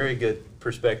is a very good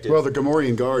perspective. Well, the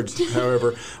Gamorrean guards,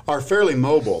 however, are fairly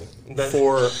mobile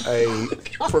for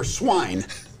swine.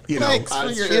 Thanks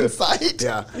for your insight.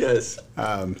 Yeah. Yes.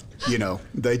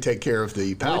 They take care of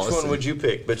the palace. Which one would you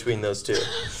pick between those two?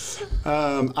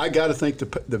 I got to think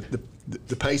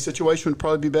the pay situation would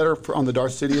probably be better on the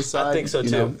Darth Sidious side. I think so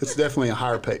too. It's definitely a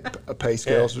higher pay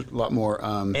scale. It's a lot more.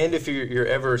 And if you're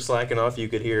ever slacking off, you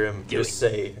could hear him just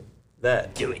say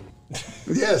that. Do it.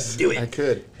 Yes, do it. I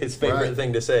could. His favorite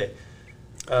thing to say.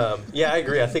 Yeah, I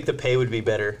agree. I think the pay would be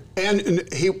better. And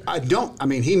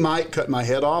he might cut my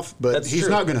head off, but he's true.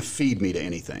 not going to feed me to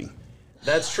anything.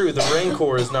 That's true. The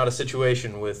Rancor is not a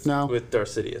situation with Darth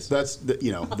Sidious. That's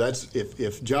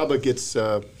if Jabba gets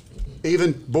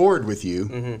even bored with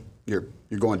you, you're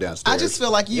going downstairs. I just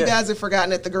feel like you guys have forgotten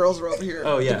that the girls are over here.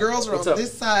 Oh yeah, the girls are on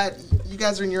this side. You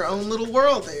guys are in your own little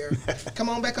world there. Come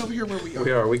on back over here where we are.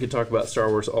 We are. We could talk about Star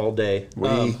Wars all day.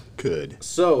 We could.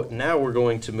 So now we're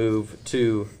going to move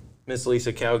to Miss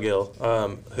Lisa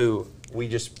Cowgill, who we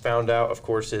just found out, of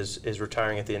course, is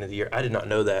retiring at the end of the year. I did not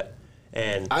know that.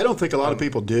 And I don't think a lot of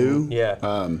people do.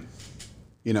 Yeah.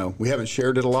 We haven't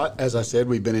shared it a lot. As I said,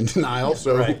 we've been in denial,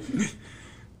 so right.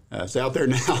 It's out there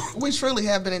now. We truly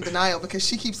have been in denial because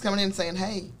she keeps coming in and saying,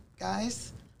 "Hey,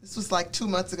 guys, this was like 2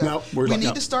 months ago. No, we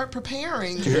need to start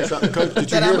preparing." Did you hear something,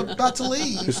 Coach? I'm about to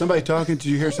leave. Is somebody talking? Did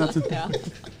you hear something? Yeah.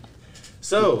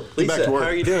 So, Lisa, how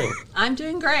are you doing? I'm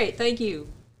doing great, thank you.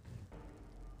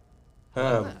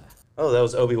 That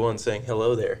was Obi-Wan saying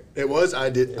hello there. It was. I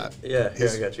did. Here,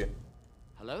 I got you.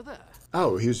 Hello there.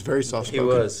 Oh, he was very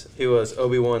soft-spoken. He was.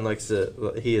 Obi-Wan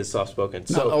he is soft-spoken.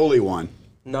 Not only one.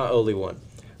 Not only one.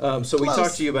 So we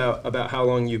talked to you about how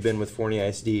long you've been with Forney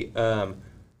ISD.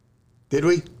 Did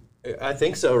we? I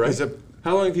think so, right?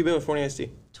 How long have you been with Forney ISD?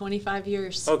 25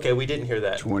 years. Okay, we didn't hear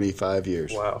that. 25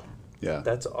 years. Wow. Yeah.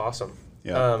 That's awesome.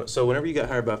 Yeah. So whenever you got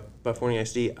hired by Forney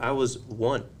ISD, I was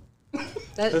 1.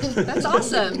 That's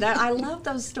awesome. I love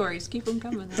those stories. Keep them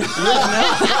coming.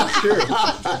 Sure.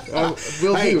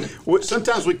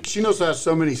 Sometimes she knows how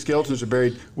so many skeletons are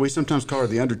buried. We sometimes call her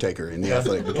the Undertaker in the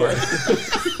athletic department.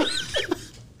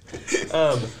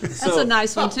 That's a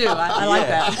nice one too. I like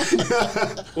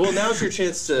that. Well, now's your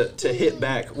chance to hit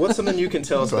back. What's something you can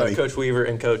tell us about Coach Weaver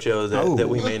and Coach O that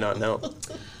we may not know?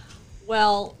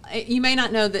 Well, you may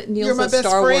not know that Neil's my a best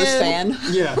Star Wars friend.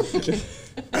 fan. Yeah.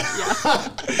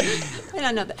 I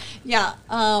don't know that. Yeah,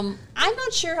 I'm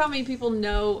not sure how many people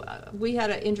know. We had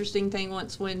an interesting thing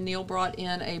once when Neil brought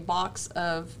in a box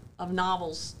of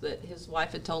novels that his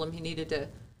wife had told him he needed to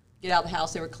get out of the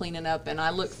house. They were cleaning up, and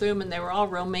I looked through them, and they were all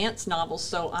romance novels.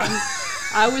 So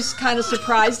I was kind of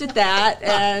surprised at that,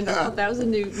 and I thought that was a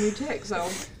new tick. So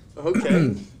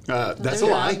okay. That's a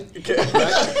lie.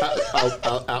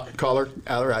 I'll call her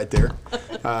out right there.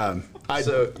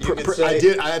 So you could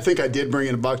say, I think I did bring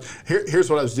in a box. Here's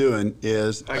what I was doing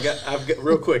is I've got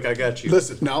real quick. I got you.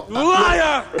 listen. No,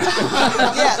 Liar!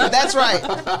 Yeah, that's right,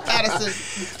 Addison.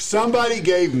 somebody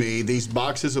gave me these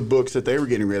boxes of books that they were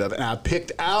getting rid of, and I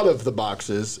picked out of the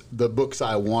boxes the books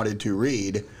I wanted to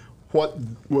read. What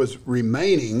was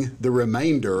remaining, the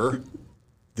remainder,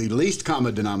 the least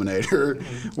common denominator,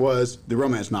 was the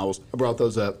romance novels. I brought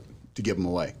those up to give them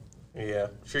away. Yeah,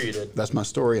 sure you did. That's my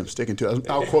story. I'm sticking to it.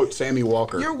 I'll quote Sammy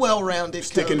Walker. You're well-rounded,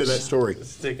 sticking to Coach. that story.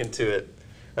 Sticking to it.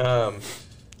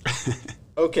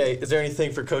 Okay, is there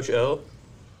anything for Coach O?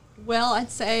 Well, I'd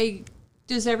say,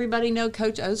 does everybody know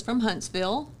Coach O's from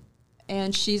Huntsville?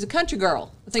 And she's a country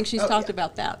girl. I think she's talked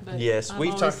about that. But Yes,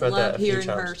 we've talked about that a I love few hearing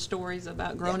her times. stories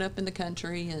about growing up in the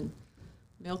country and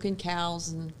milking cows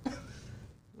and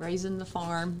raising the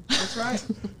farm. That's right.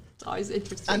 It's always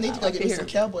interesting. I need to go like get me hear. some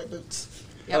cowboy boots.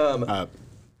 Yep.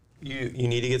 You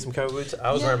need to get some cowboy boots.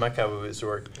 I was wearing my cowboy boots to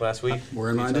work last week.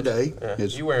 Wearing mine today. Yeah.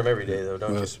 It's- You wear them every day though,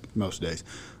 don't you? most days.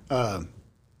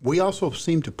 We also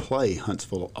seem to play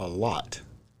Huntsville a lot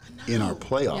in our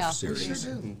playoff Yeah. We sure series.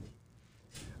 do.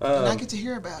 And I get to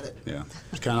hear about it. Yeah,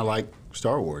 it's kind of like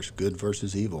Star Wars: good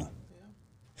versus evil.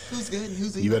 Who's good and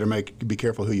who's You evil? better be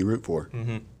careful who you root for.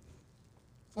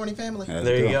 Forney family. That's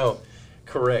There the you deal. go.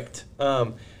 Correct.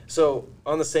 So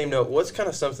on the same note, what's kind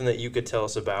of something that you could tell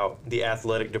us about the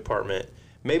athletic department?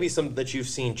 Maybe something that you've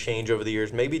seen change over the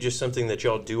years. Maybe just something that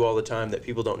y'all do all the time that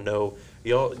people don't know.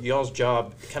 Y'all's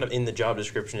job, kind of in the job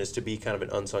description, is to be kind of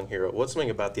an unsung hero. What's something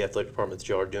about the athletic department that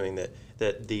y'all are doing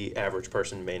that the average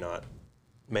person may not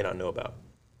know about?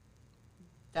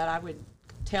 That I would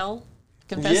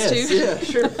confess to. Yeah,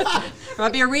 sure.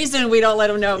 Might be a reason we don't let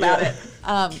them know about it.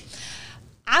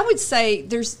 I would say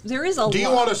there is a lot. Do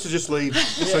you want us to just leave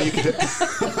so you can?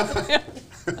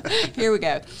 Here we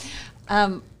go.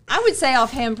 I would say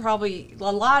offhand, probably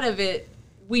a lot of it,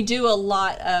 we do a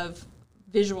lot of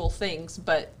visual things,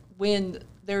 but when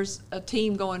there's a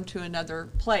team going to another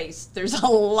place, there's a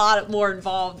lot more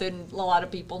involved than a lot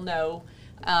of people know.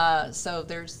 So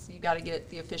you got to get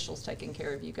the officials taken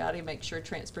care of. You got to make sure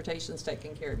transportation's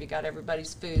taken care of. You got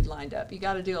everybody's food lined up. You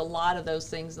got to do a lot of those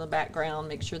things in the background.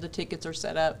 Make sure the tickets are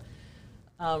set up.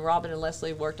 Robin and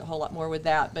Leslie worked a whole lot more with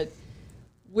that, but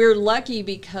we're lucky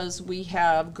because we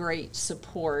have great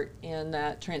support in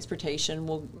that transportation.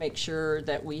 We'll make sure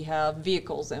that we have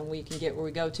vehicles and we can get where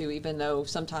we go to, even though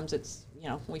sometimes it's,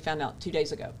 we found out 2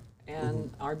 days ago. And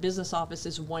our business office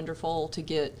is wonderful to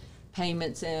get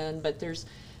payments in, but there's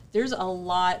a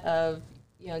lot of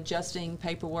adjusting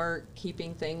paperwork,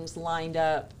 keeping things lined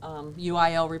up,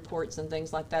 UIL reports and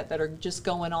things like that are just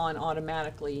going on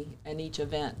automatically in each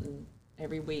event and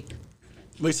every week.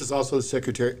 Lisa's also the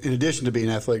secretary. In addition to being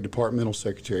athletic departmental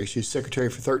secretary, she's secretary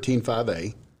for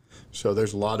 135A. So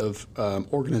there's a lot of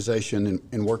organization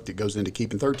and work that goes into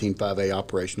keeping 135A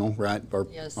operational, right? Our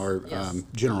Yes.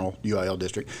 general UIL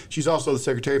district. She's also the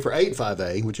secretary for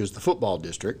 85A, which is the football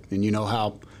district. And you know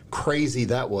how crazy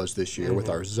that was this year with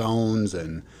our zones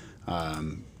and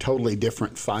totally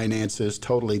different finances,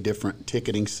 totally different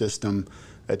ticketing system,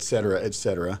 et cetera, et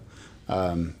cetera.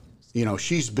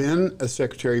 She's been a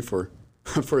secretary for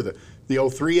the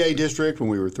old 3A district when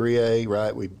we were 3A,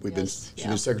 right? She's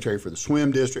been secretary for the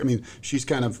swim district. I mean, she's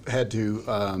kind of had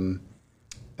to,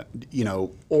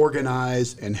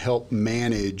 organize and help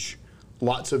manage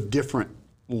lots of different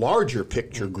larger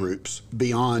picture groups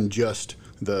beyond just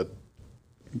the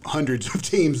hundreds of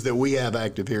teams that we have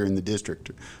active here in the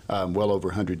district, well over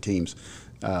 100 teams.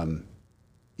 And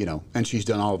she's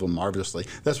done all of them marvelously.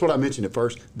 That's what I mentioned at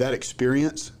first, that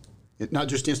experience. Not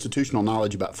just institutional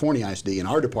knowledge about Forney ISD and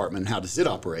our department and how does it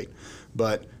operate,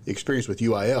 but the experience with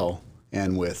UIL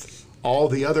and with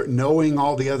knowing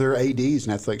all the other ADs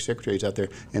and athletic secretaries out there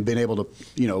and being able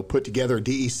to, put together a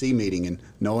DEC meeting and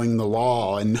knowing the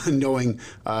law and knowing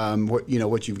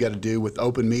what you've got to do with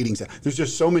open meetings. There's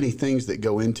just so many things that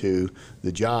go into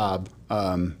the job.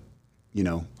 We're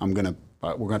gonna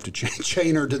have to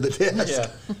chain her to the desk. Yeah.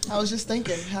 I was just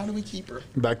thinking, how do we keep her?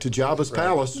 Back to Jabba's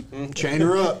palace. Chain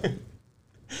her up.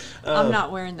 I'm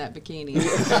not wearing that bikini.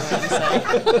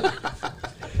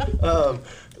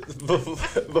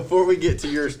 Before we get to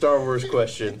your Star Wars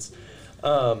questions,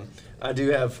 I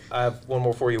have one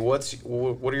more for you. What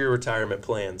are your retirement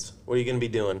plans? What are you going to be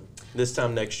doing this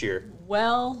time next year?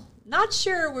 Well, not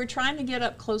sure. We're trying to get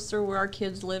up closer where our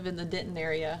kids live in the Denton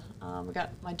area. We got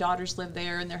my daughters live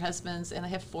there and their husbands, and I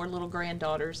have 4 little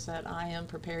granddaughters that I am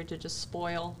prepared to just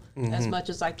spoil as much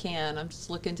as I can. I'm just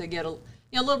looking to get a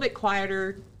little bit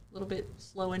quieter, a little bit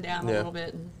slowing down a little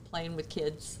bit and playing with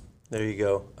kids. There you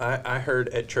go. I heard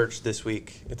at church this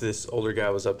week, this older guy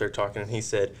was up there talking, and he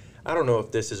said, I don't know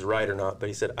if this is right or not, but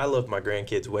he said, I love my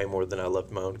grandkids way more than I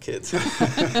loved my own kids.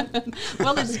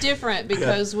 Well, it's different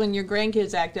because when your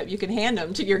grandkids act up, you can hand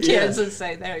them to your kids Yeah. and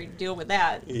say, there, deal with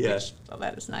that. Yeah. Well,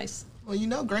 that is nice. Well, you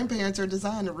know, grandparents are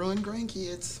designed to ruin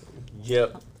grandkids.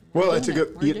 Yep. Well, that's a doing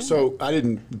it. We're good. doing So I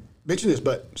didn't mention this,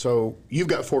 but so you've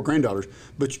got 4 granddaughters,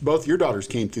 but both your daughters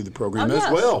came through the program Oh, as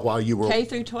yes. well while you were. K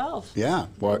through 12. Yeah,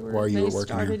 while you were They working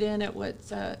started here. in at what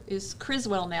is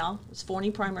Criswell now. It's Forney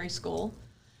Primary School.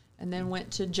 And then went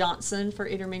to Johnson for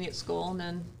intermediate school, and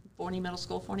then Forney Middle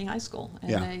School, Forney High School. And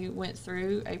Yeah. they went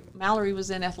through, Mallory was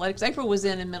in athletics. April was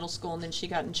in middle school, and then she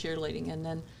got in cheerleading, and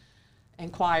then in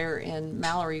choir, and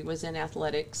Mallory was in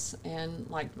athletics and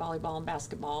liked volleyball and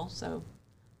basketball. So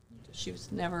she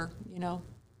was never,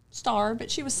 star, but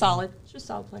she was solid. She was a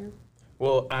solid player.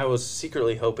 Well, I was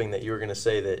secretly hoping that you were going to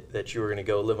say that you were going to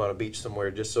go live on a beach somewhere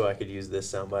just so I could use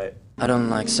this soundbite. I don't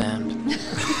like sand.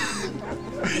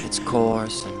 It's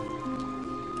coarse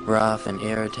and rough and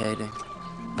irritating,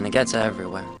 and it gets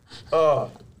everywhere. Oh,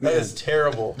 that Man. is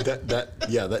terrible. That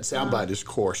soundbite is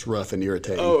coarse, rough, and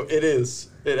irritating. Oh, it is.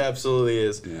 It absolutely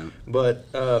is. Yeah. But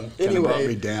Kinda brought me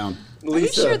anyway, down. Are you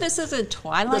Lisa, sure this isn't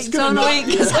Twilight That's good Zone enough. week?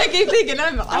 Because I keep thinking I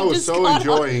I'm was just so caught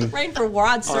enjoying on waiting for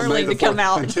Rod On May Serling the to come 4th,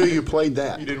 out. until you played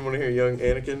that. you didn't want to hear young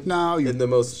Anakin? No, you- In the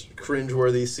most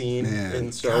cringeworthy scene Man,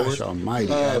 in Star gosh Wars.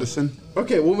 almighty, Addison.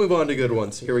 Okay, we'll move on to good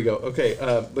ones. Here we go.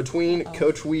 Okay, between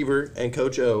Coach Weaver and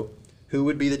Coach O, who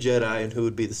would be the Jedi and who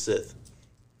would be the Sith?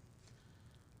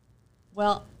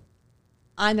 Well,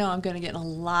 I know I'm going to get in a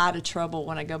lot of trouble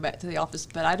when I go back to the office,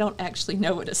 but I don't actually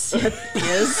know what a Sith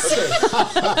is.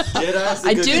 Jedi's the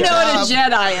I good do guy. know what a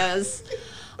Jedi is.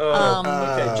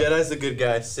 Okay, Jedi's the good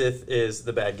guy. Sith is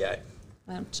the bad guy.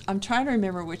 I'm trying to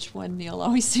remember which one Neil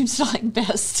always seems to like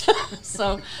best.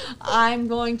 So I'm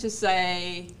going to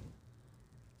say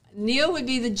Neil would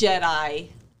be the Jedi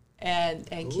and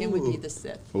Kim would be the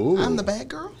Sith. Ooh, I'm the bad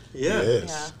girl. Yeah. Yeah,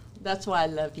 yes. that's why I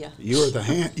love you. You're the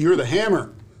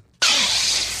hammer.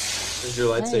 There's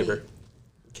your lightsaber.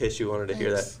 In case you wanted to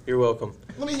hear that. Thanks. You're welcome.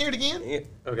 Let me hear it again. Yeah,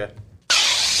 okay.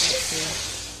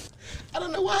 I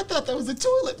don't know why I thought that was a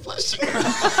toilet flushing.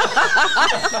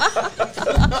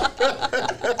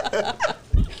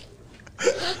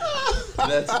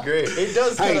 That's great. It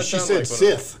does kind Hey, of she sound said like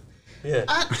one of Sith. those. Yeah.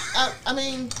 I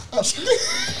mean,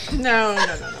 No.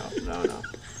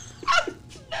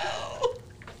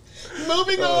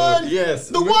 moving on. Yes.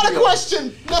 The moving water on.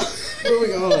 question. No.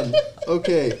 Moving on.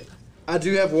 Okay. I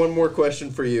do have one more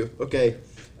question for you. Okay.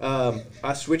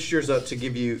 I switched yours up to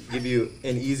give you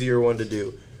an easier one to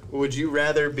do. Would you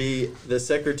rather be the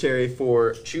secretary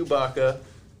for Chewbacca?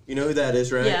 You know who that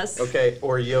is, right? Yes. Okay.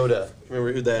 Or Yoda.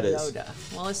 Remember who that is? Yoda.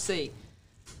 Well, let's see.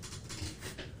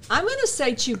 I'm going to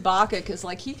say Chewbacca because,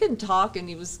 he can talk and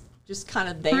he was just kind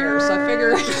of there. So I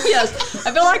figure, yes,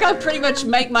 I feel like I pretty much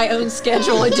make my own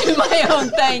schedule and do my own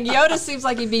thing. Yoda seems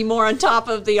like he'd be more on top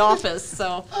of the office.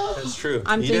 So That's true.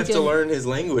 I'm You'd have to thinking- learn his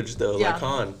language, though, Yeah. like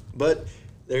Han. But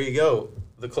there you go.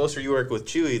 The closer you work with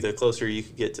Chewie, the closer you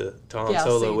could get to Han Yeah,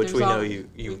 Solo, see, which there's we know all- you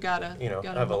you've gotta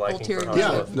have a liking for ulterior Han Yeah,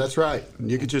 Solo. that's right.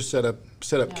 You could just set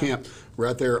up camp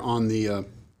right there on the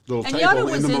little and Yoda table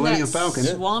in was the in Millennium that Falcon.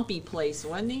 swampy place,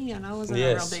 wasn't he? And I wasn't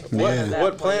Yes. a real big fan of that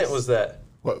What planet place. was that?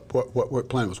 What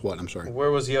planet was what? I'm sorry.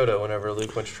 Where was Yoda whenever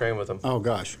Luke went to train with him? Oh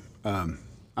gosh,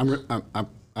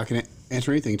 I can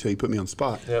answer anything until you put me on the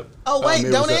spot. Yep. Oh wait, it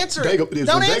was don't a answer Dago- it. it was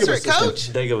Don't a answer Dagobah it, system. Coach.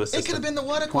 Dagobah It system. could have been the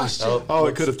water question. Oh,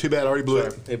 it could have. Too bad. I already blew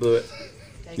it. He blew it.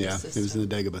 Yeah, system. it was in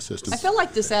the Dagobah system. I feel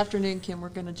like this afternoon, Kim, we're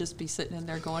going to just be sitting in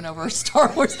there going over our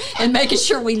Star Wars and making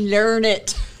sure we learn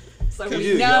it. So we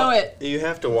You do. know Y'all- it. You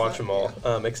have to watch them all,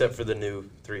 except for the new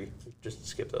 3. Just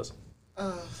skip those.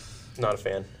 Not a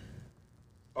fan.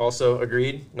 Also,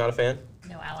 agreed? Not a fan?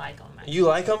 No, I like them. You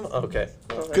like them? Okay.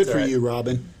 Well, that's Good for all right. you,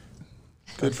 Robin.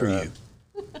 Good for you.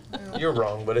 You're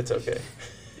wrong, but it's okay.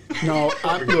 No,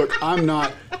 I'm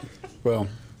not. Well,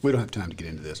 we don't have time to get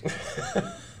into this.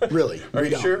 Really? Are we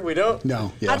you don't. sure we don't?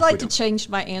 No. Yeah, I'd like we to don't. change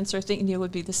my answer. I think Neil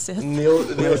would be the Sith. Neil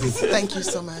Thank you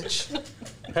so much.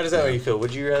 How does that make you feel?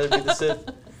 Would you rather be the Sith?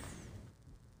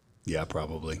 Yeah,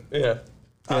 probably. Yeah.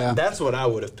 Yeah. That's what I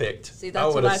would have picked. See, I that's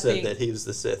would what have I said think. that he was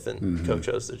the Sith and Mm-hmm. Coach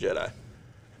chose the Jedi.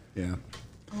 Yeah.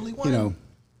 Only one. You know,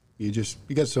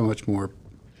 you got so much more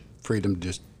freedom to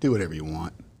just do whatever you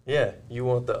want. Yeah, you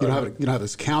want the. You don't have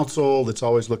this council that's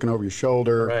always looking over your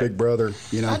shoulder, Right. big brother.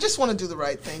 You know. I just want to do the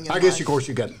right thing. In I guess, life. of course,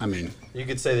 you got. I mean, You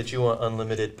could say that you want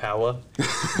unlimited power.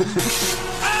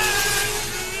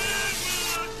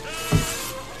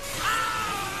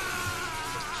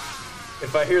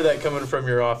 If I hear that coming from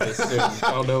your office soon,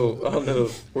 I'll know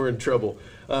we're in trouble.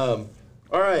 All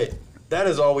right, that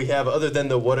is all we have other than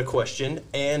the what a question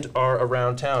and our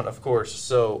around town, of course.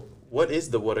 So what is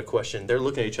the what a question? They're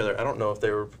looking at each other. I don't know if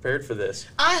they were prepared for this.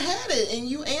 I had it, and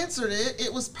you answered it.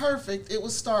 It was perfect. It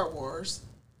was Star Wars.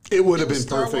 It would have been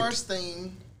Star perfect. Wars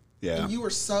theme. Yeah. And you were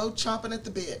so chomping at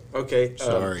the bit. Okay.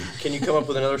 Sorry. Can you come up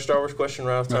with another Star Wars question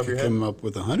right off the I top of your could head? come up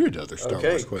with 100 other Star Okay,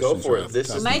 Wars go questions. for it. right off This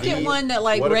the is top Make of my it head. one that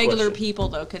like What a regular question. people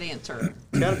though could answer.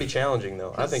 It's got to be challenging,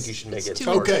 though. I think you should make it too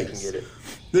as hard as Okay. you can get it.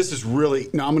 This is really,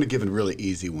 no, I'm going to give it a really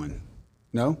easy one.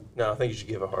 No? No, I think you should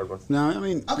give a hard one. No, I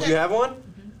mean, Okay. Do you have one?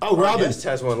 oh, Our Robin. guest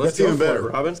has one. Let's That's go even for better.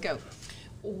 it, Robin. Let's go.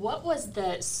 What was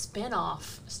the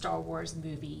spin-off Star Wars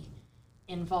movie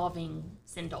involving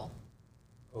Sindel?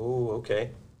 Oh,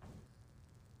 okay.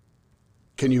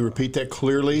 Can you repeat that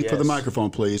clearly for the Yes.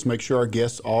 microphone, please? Make sure our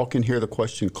guests all can hear the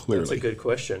question clearly. That's a good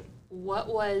question. What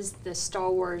was the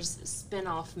Star Wars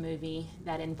spin-off movie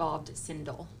that involved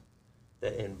Sindel?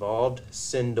 That involved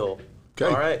Sindel. Okay.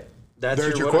 All right. That's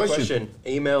There's your your what a question.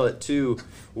 Email it to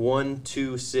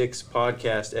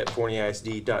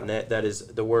 126podcast@forneyisd.net. That is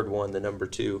the word 1, the number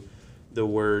 2, the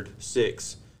word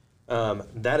 6.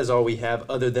 That is all we have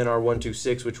other than our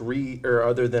 126, which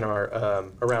other than our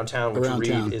around town, which Around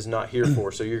Reed Town. is not here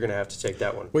for. So you're going to have to take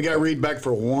that one. We got Reed back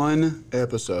for one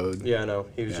episode. Yeah, I know.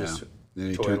 He was Yeah. just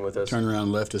Then he toying with us. turned around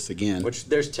and left us again. Which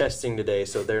there's testing today,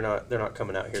 so they're not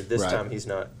coming out here this Right. time. He's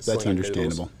not. That's slinging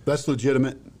understandable. noodles. That's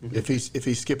legitimate. Mm-hmm. If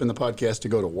he's skipping the podcast to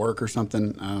go to work or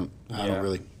something, I Yeah. don't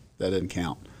really. That doesn't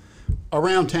count.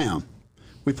 Around town,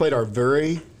 we played our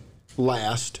very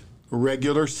last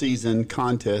regular season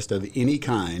contest of any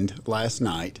kind last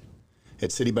night at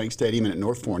Citibank Stadium and at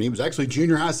North Forney. It was actually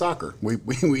junior high soccer.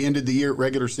 We ended the year,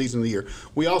 regular season of the year.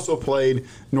 We also played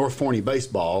North Forney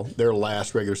baseball, their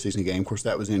last regular season game. Of course,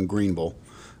 that was in Greenville.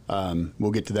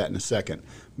 We'll get to that in a second.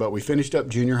 But we finished up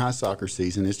junior high soccer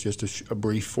season. It's just a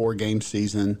brief 4-game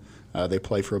season. They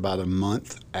play for about a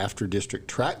month after district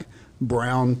track.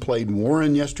 Brown played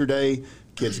Warren yesterday.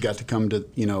 Kids got to come to,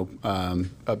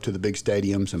 up to the big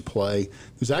stadiums and play. It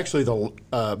was actually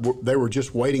they were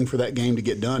just waiting for that game to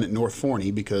get done at North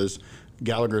Forney because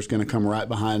Gallagher's going to come right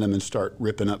behind them and start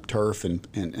ripping up turf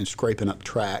and scraping up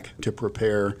track to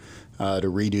prepare to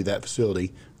redo that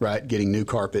facility, right? Getting new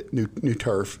carpet, new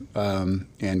turf, and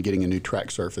getting a new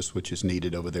track surface, which is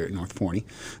needed over there at North Forney.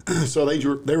 So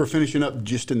they were finishing up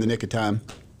just in the nick of time.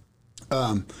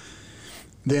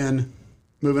 Then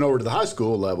moving over to the high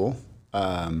school level,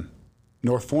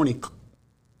 North Forney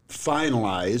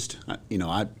finalized,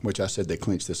 which I said they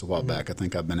clinched this a while back. I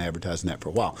think I've been advertising that for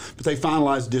a while. But they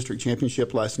finalized the district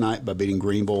championship last night by beating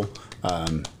Greenville.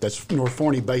 That's North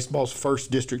Forney baseball's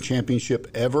first district championship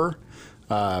ever.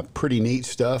 Pretty neat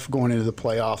stuff going into the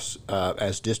playoffs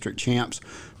as district champs.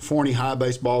 Forney High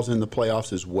baseball's in the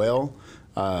playoffs as well.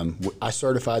 I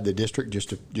certified the district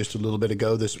just a little bit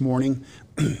ago this morning.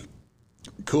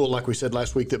 Cool, like we said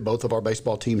last week, that both of our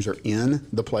baseball teams are in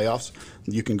the playoffs.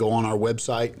 You can go on our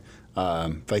website,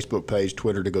 Facebook page,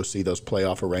 Twitter to go see those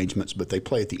playoff arrangements. But they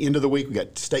play at the end of the week. We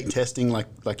got state testing,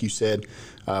 like you said.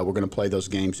 We're going to play those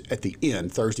games at the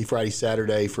end: Thursday, Friday,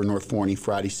 Saturday for North Forney,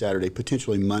 Friday, Saturday,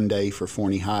 potentially Monday for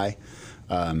Forney High.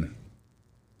 A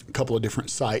couple of different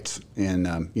sites, and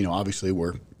obviously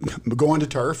we're going to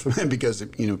turf because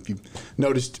if you've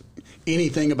noticed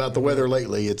anything about the weather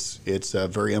lately, it's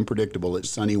very unpredictable. It's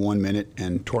sunny 1 minute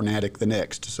and tornadic the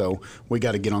next. So we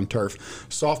got to get on turf.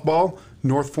 Softball,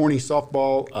 North Forney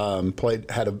softball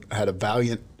had a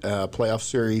valiant playoff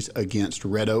series against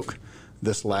Red Oak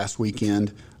this last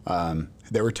weekend.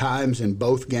 There were times in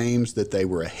both games that they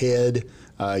were ahead.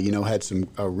 Had some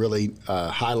really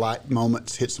highlight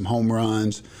moments, hit some home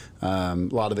runs, a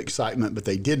lot of excitement, but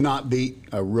they did not beat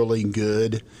a really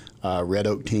good Red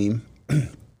Oak team.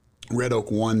 Red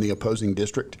Oak won the opposing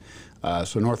district,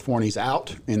 so North Forney's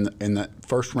out in the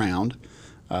first round.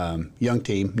 Young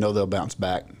team, know they'll bounce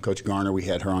back. Coach Garner, we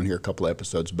had her on here a couple of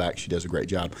episodes back. She does a great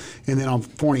job. And then on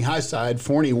Forney High side,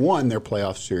 Forney won their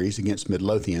playoff series against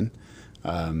Midlothian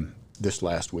this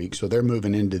last week, so they're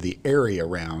moving into the area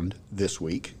round this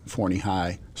week. Forney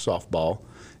High softball,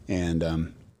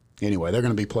 and anyway, they're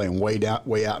going to be playing way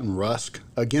out in Rusk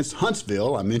against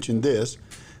Huntsville. I mentioned this.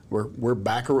 We're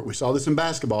back. We saw this in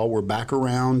basketball. We're back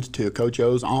around to Coach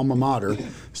O's alma mater,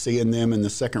 seeing them in the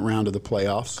second round of the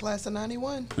playoffs. Class of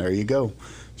 91. There you go.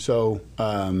 So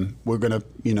we're gonna,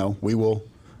 we will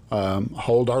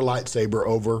hold our lightsaber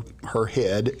over her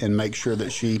head and make sure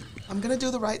that she. I'm going to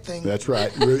do the right thing. That's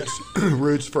right.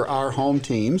 Roots for our home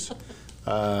teams,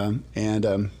 and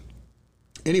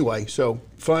anyway, so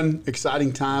fun,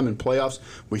 exciting time in playoffs.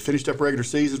 We finished up regular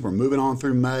seasons. We're moving on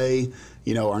through May.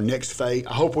 You know, our next phase,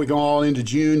 I hope we go all into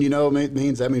June. You know, that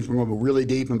means we're going to go really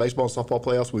deep in baseball and softball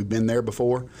playoffs. We've been there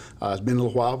before. It's been a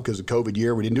little while because of COVID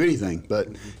year. We didn't do anything. But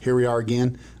here we are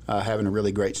again, having a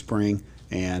really great spring.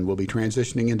 And we'll be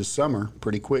transitioning into summer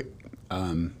pretty quick.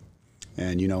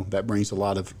 And, you know, that brings a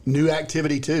lot of new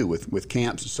activity, too, with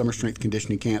camps, summer strength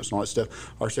conditioning camps and all that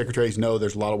stuff. Our secretaries know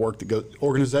there's a lot of work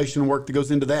organizational work that goes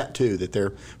into that, too, that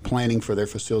they're planning for their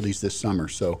facilities this summer.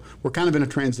 So we're kind of in a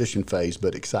transition phase,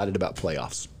 but excited about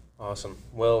playoffs. Awesome.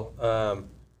 Well,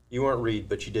 you weren't Reed,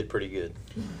 but you did pretty good.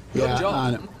 Good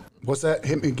job. What's that?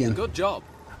 Hit me again. Good job.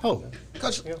 Oh,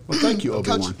 Coach. Well, thank you,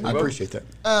 Obi-Wan. I appreciate that.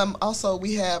 Also,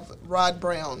 we have Rod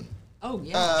Brown. Oh,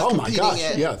 yeah. Oh my competing gosh!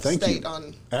 at Yeah, thank state you.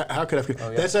 on- How could I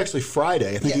forget? That's actually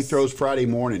Friday. I think he Yes. throws Friday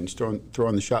morning. He's throwing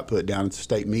the shot put down at the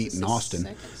state meet in Austin.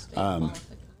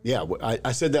 Yeah,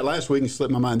 I said that last week and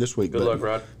slipped my mind this week. Good luck,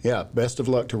 Rod. Yeah, best of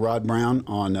luck to Rod Brown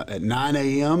on at 9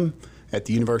 a.m. at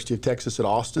the University of Texas at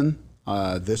Austin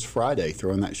this Friday,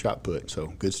 throwing that shot put.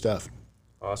 So good stuff.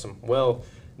 Awesome. Well,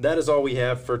 that is all we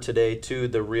have for today. To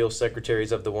the real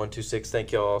secretaries of the 126,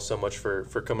 thank you all so much for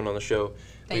coming on the show.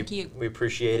 Thank you. We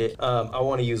appreciate it. I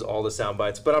want to use all the sound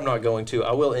bites, but I'm not going to.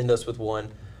 I will end us with one.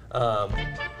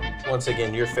 Once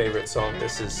again, your favorite song.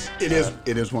 This is. It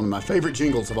is one of my favorite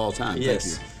jingles of all time.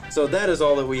 Yes. Thank you. So that is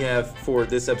all that we have for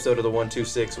this episode of the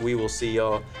 126. We will see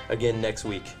y'all again next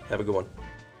week. Have a good one.